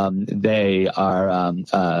 They are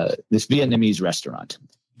this Vietnamese restaurant,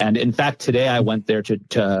 and in fact today I went there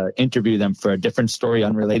to interview them for a different story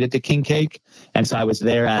unrelated to king cake, and so I was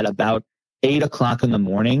there at about 8 o'clock in the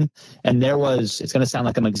morning, and it's going to sound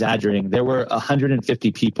like I'm exaggerating, there were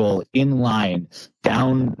 150 people in line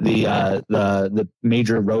down the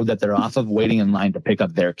major road that they're off of, waiting in line to pick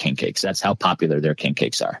up their king cakes. That's how popular their king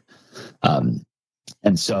cakes are. And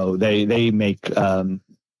so they make,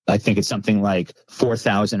 I think it's something like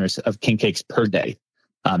 4,000 of king cakes per day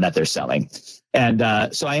that they're selling. And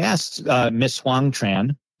so I asked Miss Huang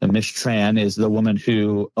Tran. And Miss Tran is the woman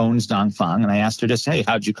who owns Dong Fang. And I asked her just, hey,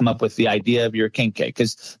 how'd you come up with the idea of your king cake?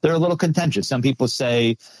 Because they're a little contentious. Some people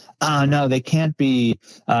say, oh, no, they can't be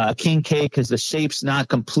a king cake because the shape's not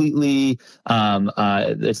completely,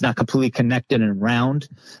 it's not completely connected and round.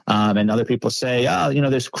 And other people say, oh,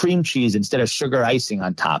 there's cream cheese instead of sugar icing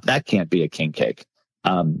on top. That can't be a king cake.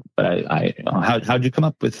 But how'd you come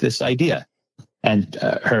up with this idea? And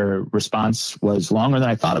her response was longer than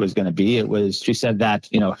I thought it was going to be. She said that,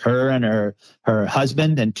 her and her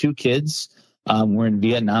husband and 2 kids were in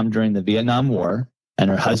Vietnam during the Vietnam War. And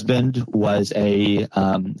her husband was a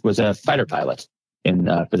fighter pilot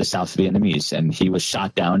for the South Vietnamese. And he was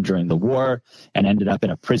shot down during the war and ended up in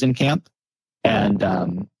a prison camp. And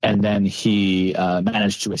then he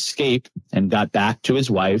managed to escape and got back to his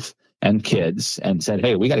wife and kids and said,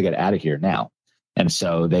 hey, we got to get out of here now. And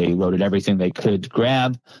so they loaded everything they could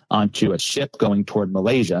grab onto a ship going toward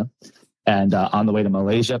Malaysia. And on the way to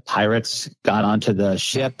Malaysia, pirates got onto the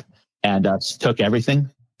ship and took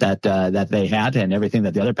everything that they had and everything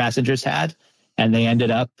that the other passengers had. and they ended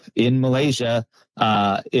up in Malaysia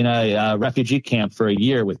in a refugee camp for a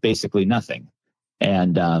year with basically nothing.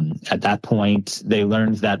 And at that point, they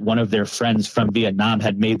learned that one of their friends from Vietnam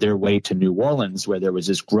had made their way to New Orleans, where there was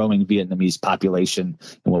this growing Vietnamese population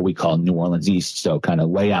in what we call New Orleans East, so kind of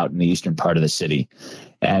way out in the eastern part of the city.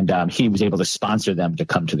 And he was able to sponsor them to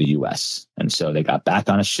come to the U.S. And so they got back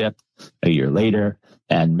on a ship a year later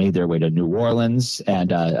and made their way to New Orleans.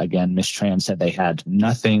 And again, Miss Tran said they had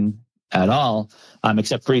nothing at all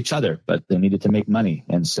except for each other, but they needed to make money.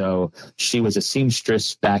 And so she was a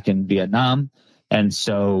seamstress back in Vietnam. And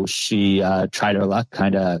so she tried her luck,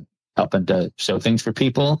 kind of helping to sew things for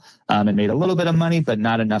people, and made a little bit of money, but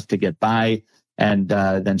not enough to get by. And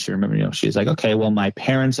then she remembered, she was like, okay, well, my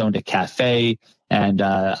parents owned a cafe, and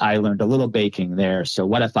I learned a little baking there. So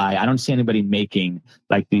what if I don't see anybody making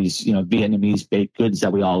like these, Vietnamese baked goods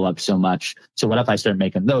that we all love so much. So what if I start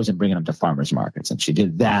making those and bringing them to farmers markets? And she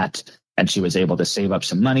did that. And she was able to save up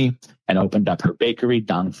some money and opened up her bakery,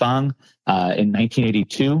 Dong Fang, in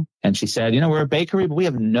 1982. And she said, we're a bakery, but we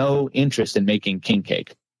have no interest in making king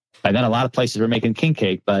cake. By then, a lot of places were making king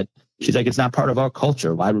cake, but she's like, it's not part of our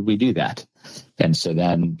culture. Why would we do that? And so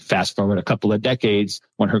then fast forward a couple of decades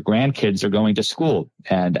when her grandkids are going to school.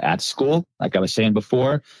 And at school, like I was saying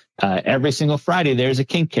before, every single Friday, there's a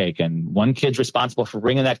king cake. And one kid's responsible for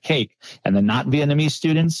bringing that cake. And the not Vietnamese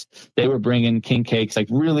students, they were bringing king cakes, like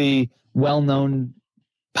really well-known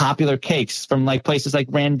popular cakes from like places like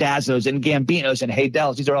Randazzo's and Gambino's and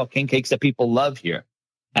Haydel's. These are all king cakes that people love here.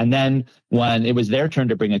 And then when it was their turn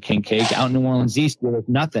to bring a king cake out in New Orleans East, there was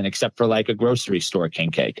nothing except for like a grocery store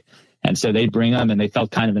king cake. And so they'd bring them and they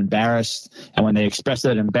felt kind of embarrassed. And when they expressed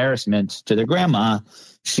that embarrassment to their grandma,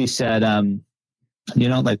 she said,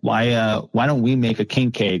 like, why don't we make a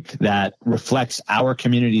king cake that reflects our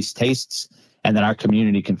community's tastes and that our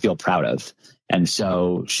community can feel proud of? And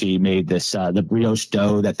so she made this, the brioche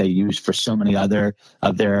dough that they use for so many other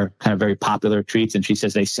of their kind of very popular treats. And she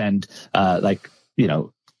says they send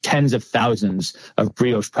tens of thousands of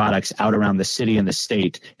brioche products out around the city and the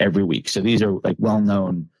state every week. So these are like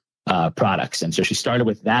well-known products. And so she started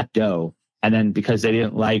with that dough. And then because they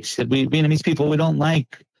didn't like, she said, we Vietnamese people, we don't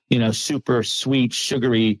like, super sweet,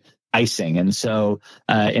 sugary icing. And so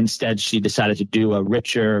instead she decided to do a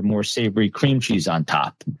richer, more savory cream cheese on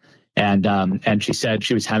top. And she said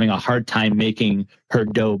she was having a hard time making her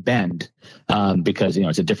dough bend because,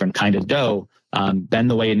 it's a different kind of dough, bend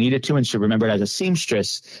the way it needed to. And she remembered as a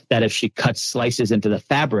seamstress that if she cut slices into the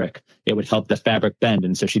fabric, it would help the fabric bend.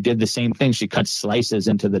 And so she did the same thing. She cut slices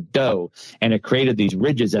into the dough and it created these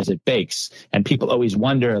ridges as it bakes. And people always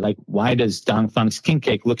wonder, like, why does Dong Fang's king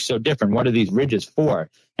cake look so different? What are these ridges for?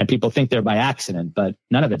 And people think they're by accident, but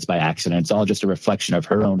none of it's by accident. It's all just a reflection of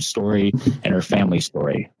her own story and her family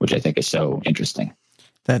story, which I think is so interesting.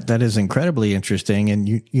 That is incredibly interesting. And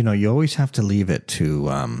you always have to leave it to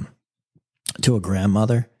a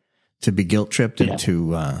grandmother to be guilt tripped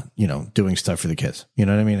into, doing stuff for the kids. You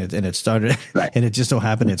know what I mean? And it started, right. And it just so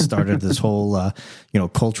happened it started this whole,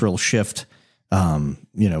 cultural shift,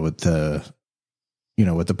 with the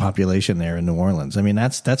population there in New Orleans. I mean,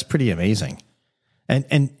 that's pretty amazing.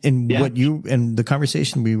 And what you, and the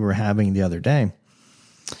conversation we were having the other day,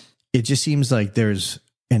 it just seems like there's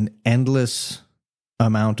an endless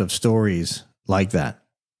amount of stories like that.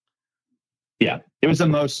 Yeah, it was the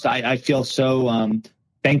most, I feel so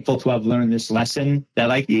thankful to have learned this lesson that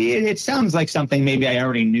it sounds like something maybe I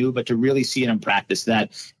already knew, but to really see it in practice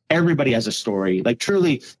that everybody has a story. Like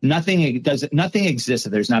truly nothing exists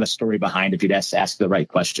if there's not a story behind if you'd ask the right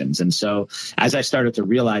questions. And so as I started to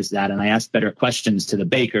realize that and I asked better questions to the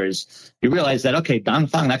bakers, you realize that, okay, Dong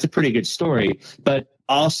Fang, that's a pretty good story, but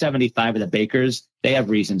all 75 of the bakers, they have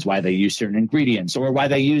reasons why they use certain ingredients or why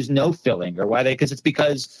they use no filling or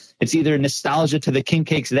because it's either nostalgia to the king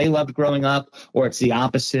cakes they loved growing up, or it's the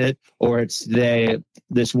opposite, or it's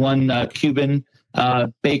this one Cuban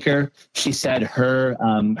baker. She said her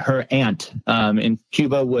aunt in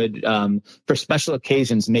Cuba would for special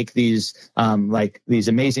occasions make these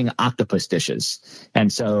amazing octopus dishes.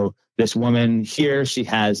 And so this woman here, she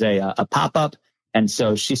has a pop-up. And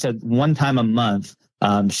so she said one time a month,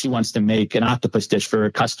 she wants to make an octopus dish for her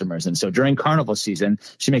customers. And so during carnival season,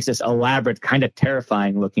 she makes this elaborate, kind of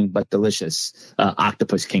terrifying looking, but delicious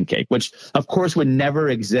octopus king cake, which of course would never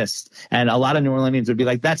exist. And a lot of New Orleanians would be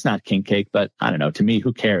like, that's not king cake. But I don't know, to me,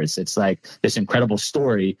 who cares? It's like this incredible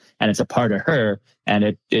story and it's a part of her.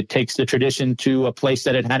 And it takes the tradition to a place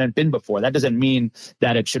that it hadn't been before. That doesn't mean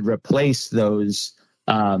that it should replace those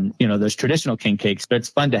those traditional king cakes, but it's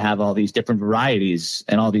fun to have all these different varieties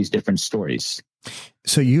and all these different stories.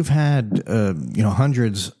 So you've had,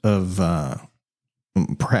 hundreds of,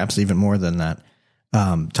 perhaps even more than that,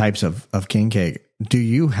 types of king cake. Do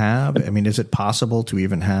you have, I mean, is it possible to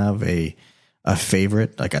even have a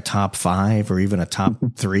favorite, like a top 5 or even a top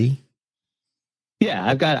 3?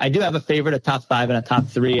 Yeah, I do have a favorite, a top 5 and a top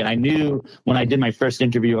 3. And I knew when I did my first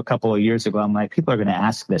interview a couple of years ago, I'm like, people are going to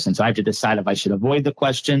ask this. And so I have to decide if I should avoid the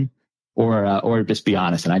question or just be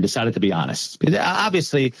honest. And I decided to be honest. Because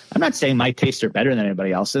obviously, I'm not saying my tastes are better than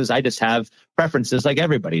anybody else's. I just have preferences like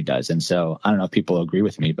everybody does. And so I don't know if people agree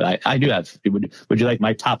with me, but I do have. Would you like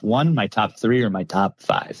my top 1, my top 3, or my top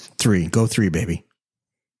 5? 3. Go 3, baby.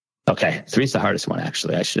 Okay. 3 is the hardest one,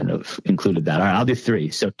 actually. I shouldn't have included that. All right, I'll do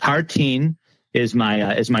 3. So tartine is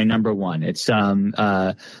my number 1. It's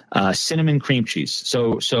cinnamon cream cheese.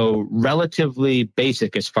 So relatively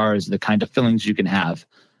basic as far as the kind of fillings you can have.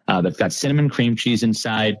 That's got cinnamon cream cheese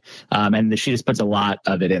inside, and she just puts a lot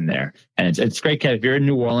of it in there. And it's great. If you're in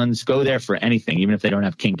New Orleans, go there for anything, even if they don't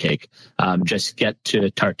have king cake. Just get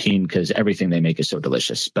to Tartine because everything they make is so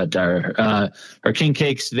delicious. But her king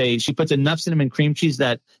cakes, she puts enough cinnamon cream cheese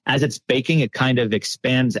that as it's baking, it kind of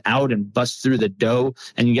expands out and busts through the dough,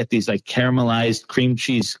 and you get these like caramelized cream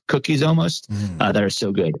cheese cookies almost that are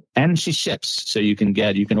so good. And she ships, so you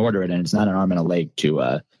can order it, and it's not an arm and a leg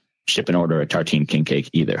to ship and order a tartine king cake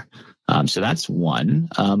either. So that's 1.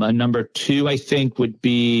 A number 2, I think, would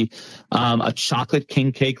be a chocolate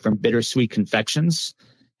king cake from Bittersweet Confections.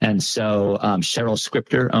 And so Cheryl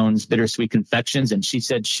Scripter owns Bittersweet Confections, and she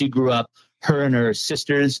said she grew up, her and her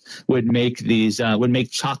sisters would make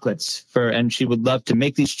chocolates and she would love to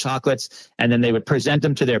make these chocolates, and then they would present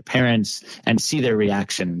them to their parents and see their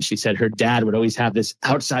reaction. And she said her dad would always have this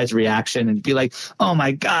outsized reaction and be like, "Oh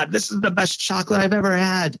my God, this is the best chocolate I've ever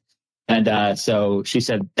had." And so she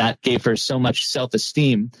said that gave her so much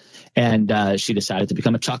self-esteem, and she decided to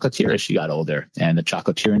become a chocolatier as she got older. And the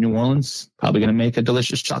chocolatier in New Orleans probably going to make a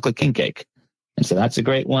delicious chocolate king cake. And so that's a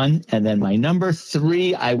great one. And then my number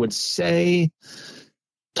 3, I would say,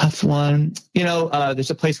 tough one. There's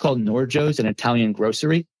a place called Norjo's, an Italian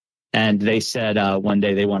grocery. And they said one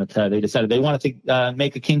day they decided they wanted to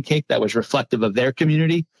make a king cake that was reflective of their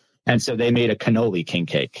community. And so they made a cannoli king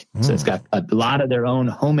cake. So it's got a lot of their own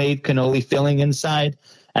homemade cannoli filling inside.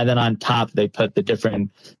 And then on top, they put the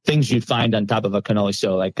different things you'd find on top of a cannoli.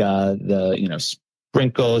 So like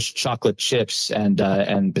sprinkles, chocolate chips,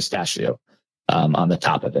 and pistachio on the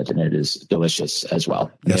top of it. And it is delicious as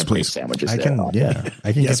well. Yes, please. Sandwiches I can get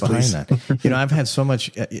behind that. I've had so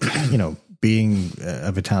much, being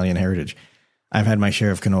of Italian heritage, I've had my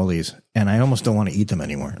share of cannolis, and I almost don't want to eat them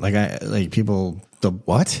anymore. People. The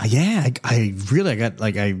what? Yeah, I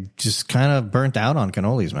just kind of burnt out on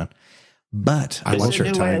cannolis, man. But I want your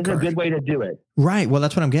Italian card. It's a good way to do it. Right. Well,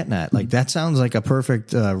 that's what I'm getting at. Like, that sounds like a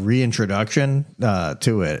perfect reintroduction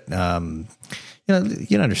to it.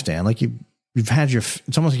 You understand. Like you've had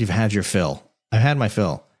it's almost like you've had your fill. I've had my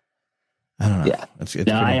fill. I don't know. Yeah. It's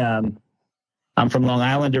I'm from Long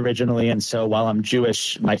Island originally, and so while I'm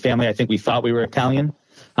Jewish, my family, I think we thought we were Italian.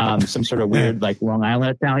 Some sort of weird, like Long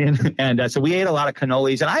Island Italian. And so we ate a lot of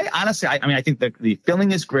cannolis. And I honestly, I think the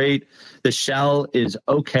filling is great. The shell is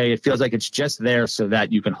okay. It feels like it's just there so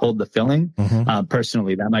that you can hold the filling. Mm-hmm.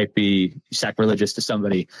 Personally, that might be sacrilegious to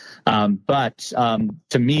somebody. But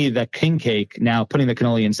to me, the king cake, now putting the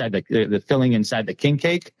cannoli inside the filling inside the king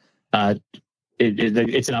cake,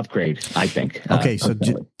 it's an upgrade, I think. Okay, so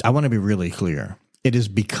I want to be really clear. It is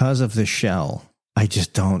because of the shell. I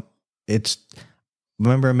just don't.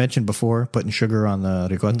 Remember I mentioned before putting sugar on the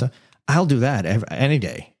ricotta? I'll do that any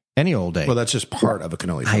day, any old day. Well, that's just part of a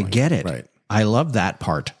cannoli filling. I get it. Right. I love that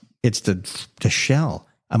part. It's the shell.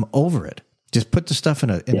 I'm over it. Just put the stuff in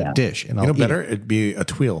a dish, and I'll better. It'd be a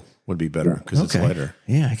tuile would be better because it's lighter.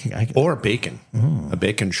 Yeah, I can. Or bacon, a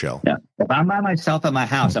bacon shell. Yeah. If I'm by myself at my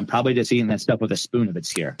house, I'm probably just eating that stuff with a spoon if it's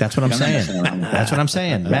here. That's what I'm saying. That's what I'm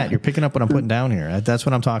saying, Matt. You're picking up what I'm putting down here. That's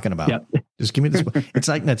what I'm talking about. Yep. Just give me the spoon. It's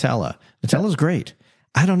like Nutella. Nutella's great.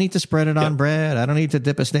 I don't need to spread it on bread. I don't need to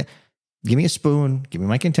dip a stick. Give me a spoon. Give me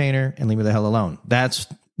my container, and leave me the hell alone. That's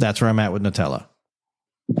where I'm at with Nutella.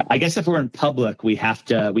 I guess if we're in public, we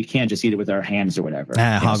can't just eat it with our hands or whatever.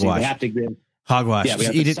 Hogwash. We have to give. Hogwash.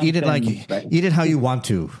 Yeah, eat it how you want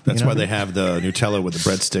to. That's why they have the Nutella with the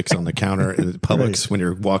breadsticks on the counter at Publix when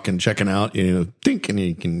you're walking, checking out. Think, and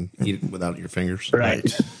you can eat it without your fingers. Right.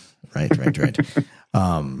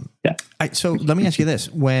 So let me ask you this: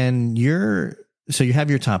 so you have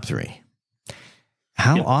your top 3.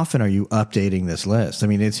 How often are you updating this list? I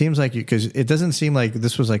mean, it seems like because it doesn't seem like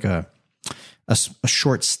this was like a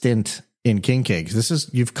short stint in king cakes.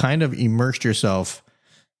 You've kind of immersed yourself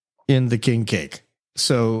in the king cake.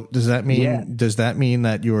 So does that mean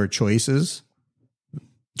that your choices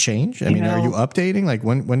change? I mean, are you updating? Like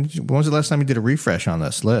when was the last time you did a refresh on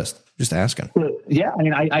this list? Just asking. Yeah, I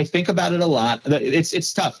mean, I think about it a lot.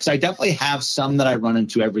 It's tough because I definitely have some that I run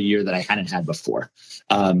into every year that I hadn't had before.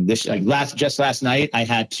 Last night I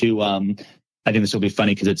had to. I think this will be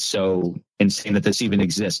funny because it's so insane that this even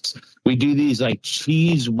exists. We do these like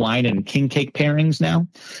cheese, wine, and king cake pairings now,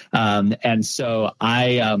 and so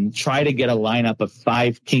I try to get a lineup of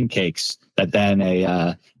 5 king cakes that then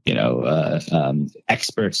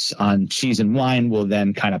experts on cheese and wine will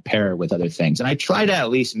then kind of pair with other things. And I try to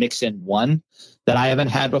at least mix in one that I haven't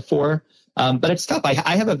had before. But it's tough. I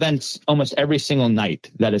have events almost every single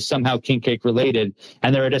night that is somehow king cake related.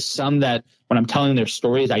 And there are just some that when I'm telling their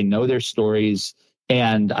stories, I know their stories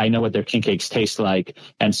and I know what their king cakes taste like.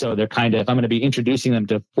 And so they're kind of, if I'm going to be introducing them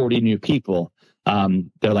to 40 new people,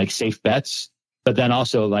 they're like safe bets. But then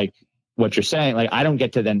also like, what you're saying, like I don't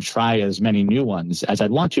get to then try as many new ones as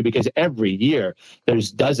I'd want to because every year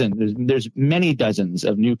there's many dozens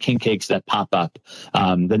of new king cakes that pop up.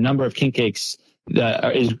 The number of king cakes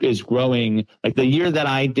is growing. Like the year that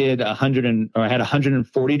I did I had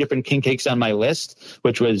 140 different king cakes on my list,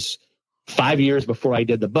 which was 5 years before I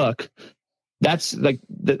did the book. That's like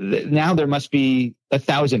now there must be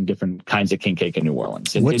 1,000 different kinds of king cake in New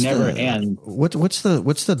Orleans. It never ends. What's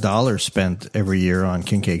the dollar spent every year on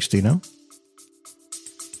king cakes? Do you know?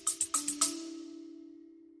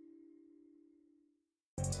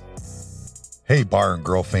 Hey, Bar and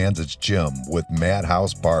Grill fans, it's Jim with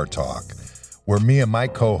Madhouse Bar Talk, where me and my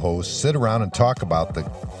co-hosts sit around and talk about the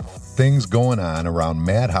things going on around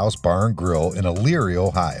Madhouse Bar and Grill in Elyria,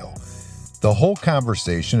 Ohio. The whole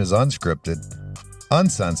conversation is unscripted,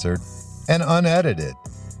 uncensored, and unedited.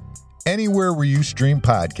 Anywhere where you stream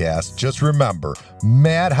podcasts, just remember,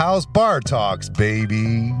 Madhouse Bar Talks,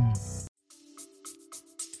 baby.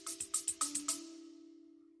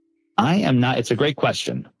 I am not, it's a great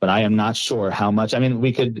question, but I am not sure how much. I mean,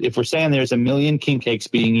 we could, if we're saying there's 1 million king cakes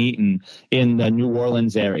being eaten in the New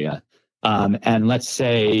Orleans area, and let's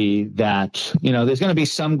say that, there's going to be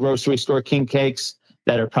some grocery store king cakes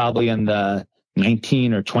that are probably in the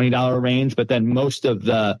 $19 or $20 range, but then most of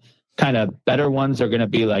the kind of better ones are going to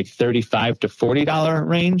be like $35 to $40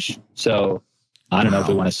 range. So I don't know if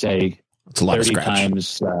we want to say it's a lot 30 of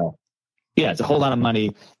times. It's a whole lot of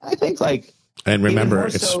money. I think like, and remember,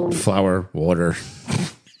 it's flour, water,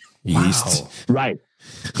 yeast. Right.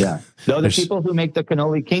 Yeah. Though the people who make the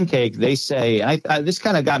cannoli king cake, they say, this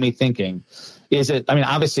kind of got me thinking,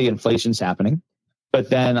 obviously inflation's happening. But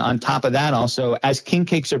then on top of that, also, as king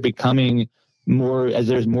cakes are becoming more, as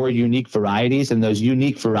there's more unique varieties, and those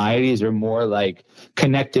unique varieties are more like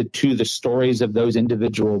connected to the stories of those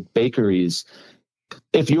individual bakeries.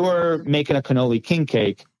 If you're making a cannoli king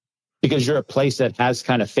cake because you're a place that has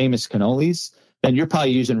kind of famous cannolis, then you're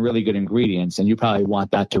probably using really good ingredients, and you probably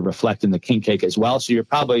want that to reflect in the king cake as well. So you're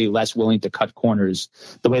probably less willing to cut corners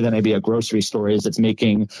the way that maybe a grocery store is that's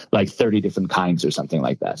making like 30 different kinds or something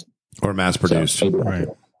like that. Or mass produced. So right.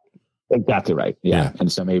 Exactly right. Yeah. And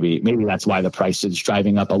so maybe that's why the price is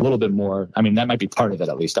driving up a little bit more. I mean, that might be part of it,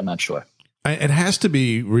 at least. I'm not sure. It has to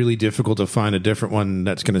be really difficult to find a different one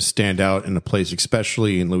that's going to stand out in a place,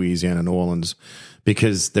 especially in Louisiana, New Orleans,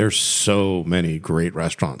 because there's so many great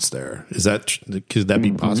restaurants there. Could that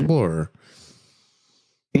be possible? Or?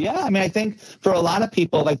 Yeah. I mean, I think for a lot of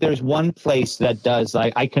people, like there's one place that does,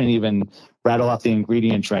 like, I couldn't even rattle off the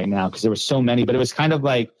ingredients right now because there were so many, but it was kind of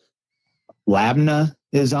like labna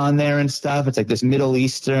is on there and stuff. It's like this Middle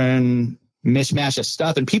Eastern mishmash of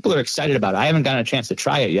stuff, and people are excited about it. I haven't gotten a chance to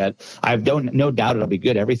try it yet. No doubt it'll be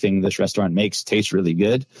good. Everything this restaurant makes tastes really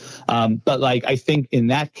good. But like, I think in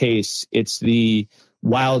that case, it's the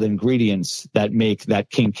wild ingredients that make that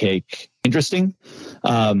king cake interesting.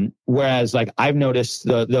 Whereas like I've noticed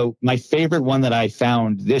my favorite one that I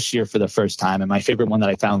found this year for the first time and my favorite one that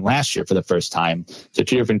I found last year for the first time, so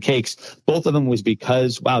 2 different cakes, both of them was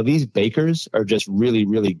because, wow, these bakers are just really,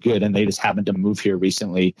 really good. And they just happened to move here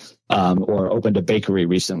recently, or opened a bakery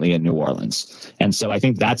recently in New Orleans. And so I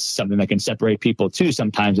think that's something that can separate people too.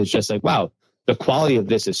 Sometimes it's just like, wow, the quality of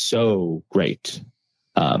this is so great.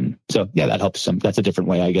 So yeah, that helps some. That's a different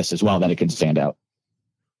way, I guess, as well, that it can stand out.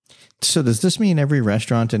 So does this mean every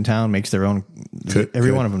restaurant in town makes their own?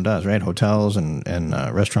 Every one of them does, right? Hotels and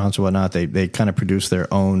restaurants and whatnot. They kind of produce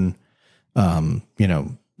their own,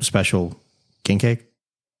 special king cake.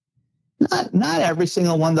 Not every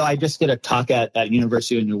single one, though. I just did a talk at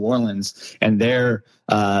University of New Orleans, and their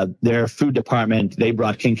food department, they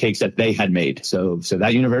brought king cakes that they had made. So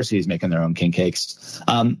that university is making their own king cakes.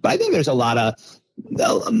 But I think there's a lot of,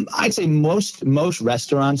 I'd say most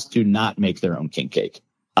restaurants do not make their own king cake.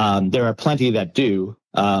 There are plenty that do,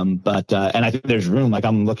 But and I think there's room. Like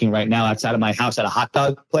I'm looking right now outside of my house at a hot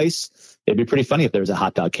dog place. It'd be pretty funny if there was a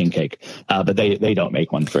hot dog king cake, but they don't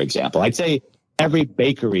make one, for example. I'd say every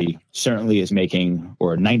bakery certainly is making,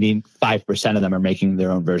 or 95% of them are making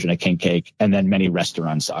their own version of king cake, and then many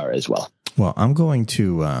restaurants are as well. Well, I'm going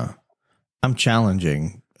to I'm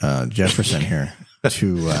challenging Jefferson here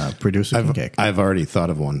to produce a king cake. I've already thought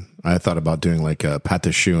of one. I thought about doing like a pâte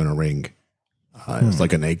de choux in a ring. It's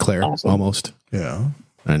like an eclair almost. Yeah.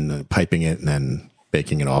 And piping it and then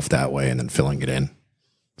baking it off that way and then filling it in.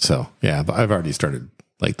 So, yeah, I've already started,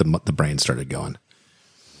 like the brain started going.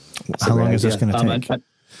 How long is this going to take?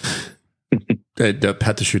 The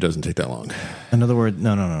pâte de choux doesn't take that long. In other words,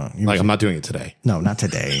 no. Like, I'm not doing it today. No, not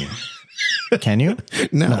today. Can you?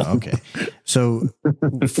 No. Okay. So,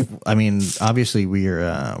 I mean, obviously we're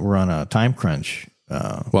on a time crunch.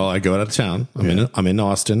 Well, I go out of town. I'm in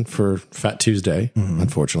Austin for Fat Tuesday,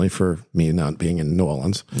 unfortunately for me not being in New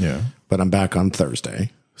Orleans. Yeah. But I'm back on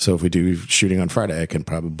Thursday. So if we do shooting on Friday, I can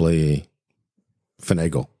probably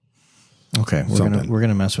finagle. Okay, we're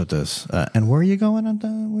gonna mess with this. And where are you going?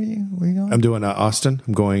 Where are you going? I'm doing Austin.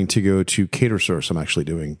 I'm going to go to Cater Source. I'm actually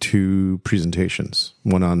doing 2 presentations.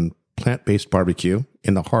 One on plant-based barbecue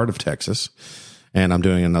in the heart of Texas, and I'm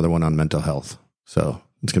doing another one on mental health. So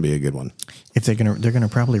it's gonna be a good one. If they're gonna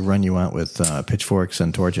probably run you out with pitchforks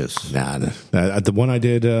and torches. Nah, the one I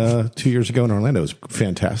did 2 years ago in Orlando was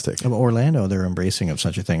fantastic. Orlando, they're embracing of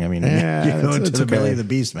such a thing. I mean, yeah, you go into the belly of the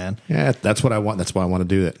beast, man. Yeah, that's what I want. That's why I want to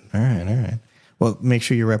do it. All right. Well, make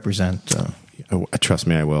sure you represent. Trust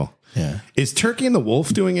me, I will. Yeah. Is Turkey and the Wolf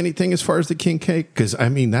doing anything as far as the king cake? Because I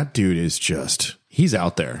mean, that dude is he's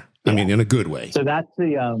out there. I mean, in a good way. So that's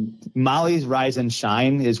the Molly's Rise and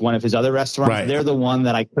Shine is one of his other restaurants. Right. They're the one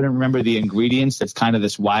that I couldn't remember the ingredients. That's kind of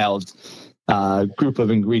this wild group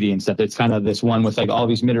of ingredients. That it's kind of this one with like all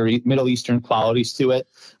these Middle Eastern qualities to it.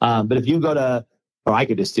 But if you go to, or I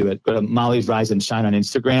could just do it, go to Molly's Rise and Shine on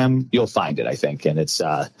Instagram, you'll find it, I think. And it's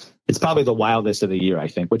probably the wildest of the year, I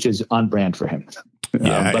think, which is on brand for him.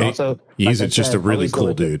 Yeah, but also he's just a really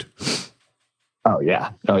cool dude. Oh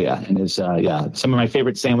yeah. And his some of my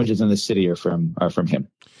favorite sandwiches in the city are from him.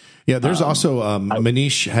 Yeah, there's also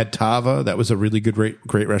Manish had Tava. That was a really good,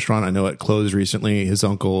 great restaurant. I know it closed recently. His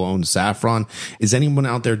uncle owns Saffron. Is anyone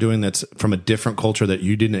out there doing that's from a different culture that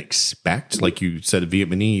you didn't expect? Like you said,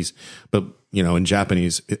 Vietnamese, but in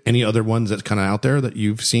Japanese. Any other ones that's kind of out there that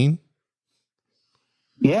you've seen?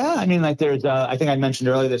 Yeah, I mean, like there's I think I mentioned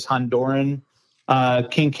earlier this Honduran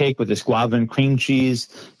king cake with this guava and cream cheese.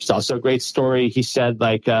 It's also a great story. He said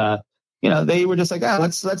like, they were just like,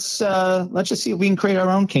 let's just see if we can create our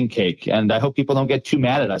own king cake. And I hope people don't get too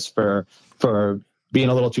mad at us for being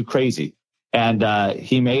a little too crazy. And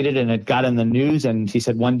he made it and it got in the news. And he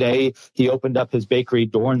said one day he opened up his bakery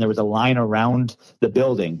door and there was a line around the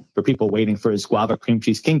building for people waiting for his guava cream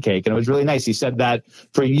cheese king cake. And it was really nice. He said that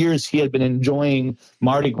for years he had been enjoying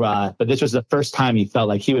Mardi Gras, but this was the first time he felt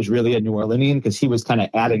like he was really a New Orleanian because he was kind of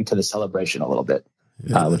adding to the celebration a little bit,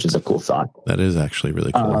 which is a cool thought. That is actually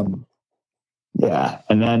really cool. Yeah.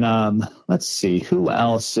 And then let's see who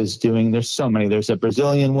else is doing. There's so many. There's a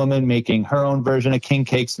Brazilian woman making her own version of king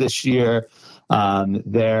cakes this year.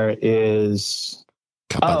 There is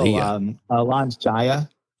Lance Jaya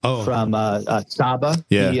from Saba.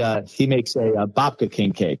 Yeah. He makes a babka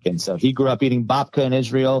king cake. And so he grew up eating babka in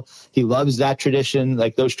Israel. He loves that tradition,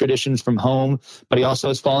 like those traditions from home, but he also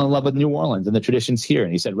has fallen in love with New Orleans and the traditions here.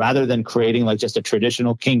 And he said, rather than creating like just a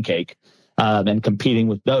traditional king cake, and competing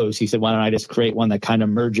with those, he said, why don't I just create one that kind of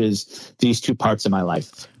merges these two parts of my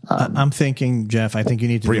life? I'm thinking, Jeff, I think you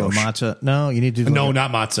need to do a matzah. No, you need to do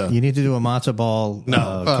not matzah. You need to do a matzah ball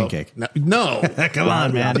king cake. No. Come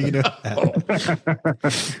on, man. You can do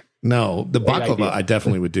it. No, the baklava, I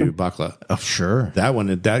definitely would do baklava. Oh, sure. That one,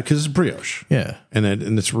 because it's brioche. Yeah. And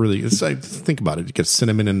it's like, think about it. You get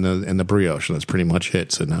cinnamon in the brioche, and that's pretty much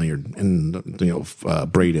it. So now you're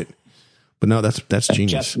braid it. But no, that's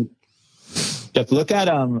genius. Jeff, look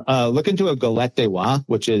into a galette des rois,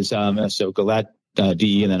 which is so galette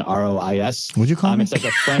DE and then ROIS. Would you call it? It's like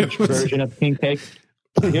a French version of king cake.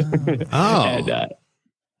 And,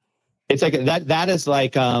 it's like that is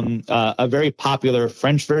like a very popular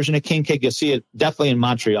French version of king cake. You'll see it definitely in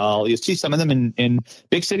Montreal. You'll see some of them in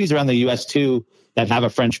big cities around the U.S. too that have a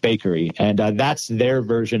French bakery, and that's their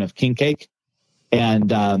version of king cake. And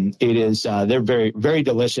it is they're very, very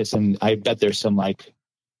delicious, and I bet there's some like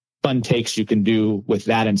fun takes you can do with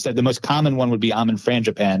that instead. The most common one would be almond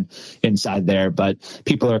frangipane inside there, but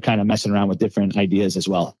people are kind of messing around with different ideas as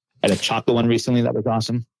well. I had a chocolate one recently that was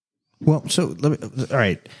awesome. Well, so all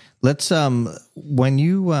right, let's when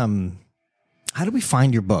you how do we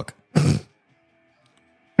find your book?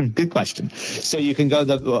 question. So you can go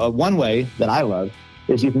the one way that I love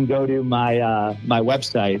is you can go to my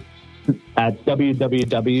website at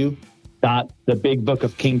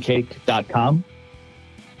www.thebigbookofkingcake.com.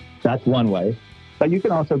 That's one way. But you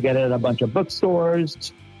can also get it at a bunch of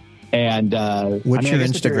bookstores. And what's your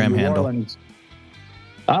Instagram handle?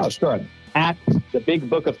 Oh, sure. At the Big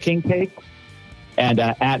Book of King Cake and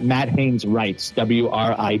at Matt Haines Writes,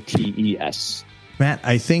 WRITES. Matt,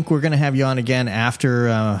 I think we're going to have you on again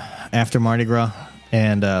after Mardi Gras,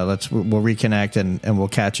 and we'll reconnect and we'll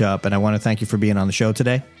catch up. And I want to thank you for being on the show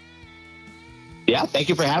today. Yeah, thank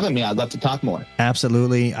you for having me. I'd love to talk more.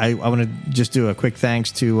 Absolutely. I want to just do a quick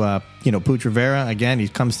thanks to Pooch Rivera. Again, he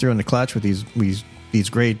comes through in the clutch with these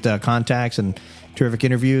great contacts and terrific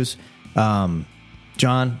interviews. John,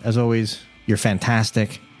 as always, you're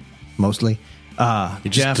fantastic. Mostly.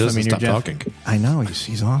 Jeff, doesn't stop talking. I know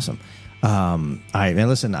he's awesome. All right, man.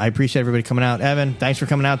 Listen, I appreciate everybody coming out. Evan, thanks for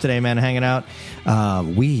coming out today, man, hanging out.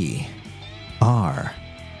 We are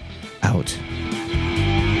out.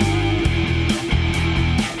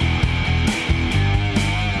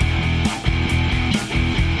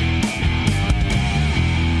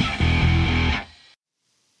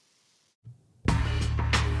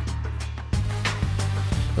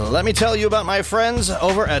 Let me tell you about my friends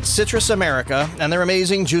over at Citrus America and their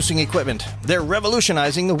amazing juicing equipment. They're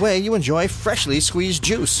revolutionizing the way you enjoy freshly squeezed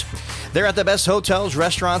juice. They're at the best hotels,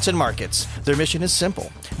 restaurants, and markets. Their mission is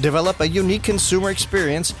simple. Develop a unique consumer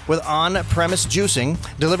experience with on-premise juicing,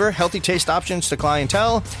 deliver healthy taste options to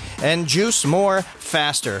clientele, and juice more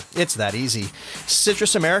faster. It's that easy.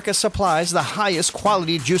 Citrus America supplies the highest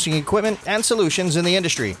quality juicing equipment and solutions in the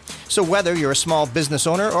industry. So whether you're a small business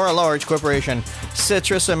owner or a large corporation,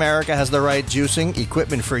 Citrus America has the right juicing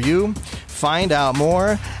equipment for you. Find out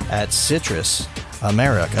more at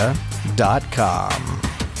citrusamerica.com.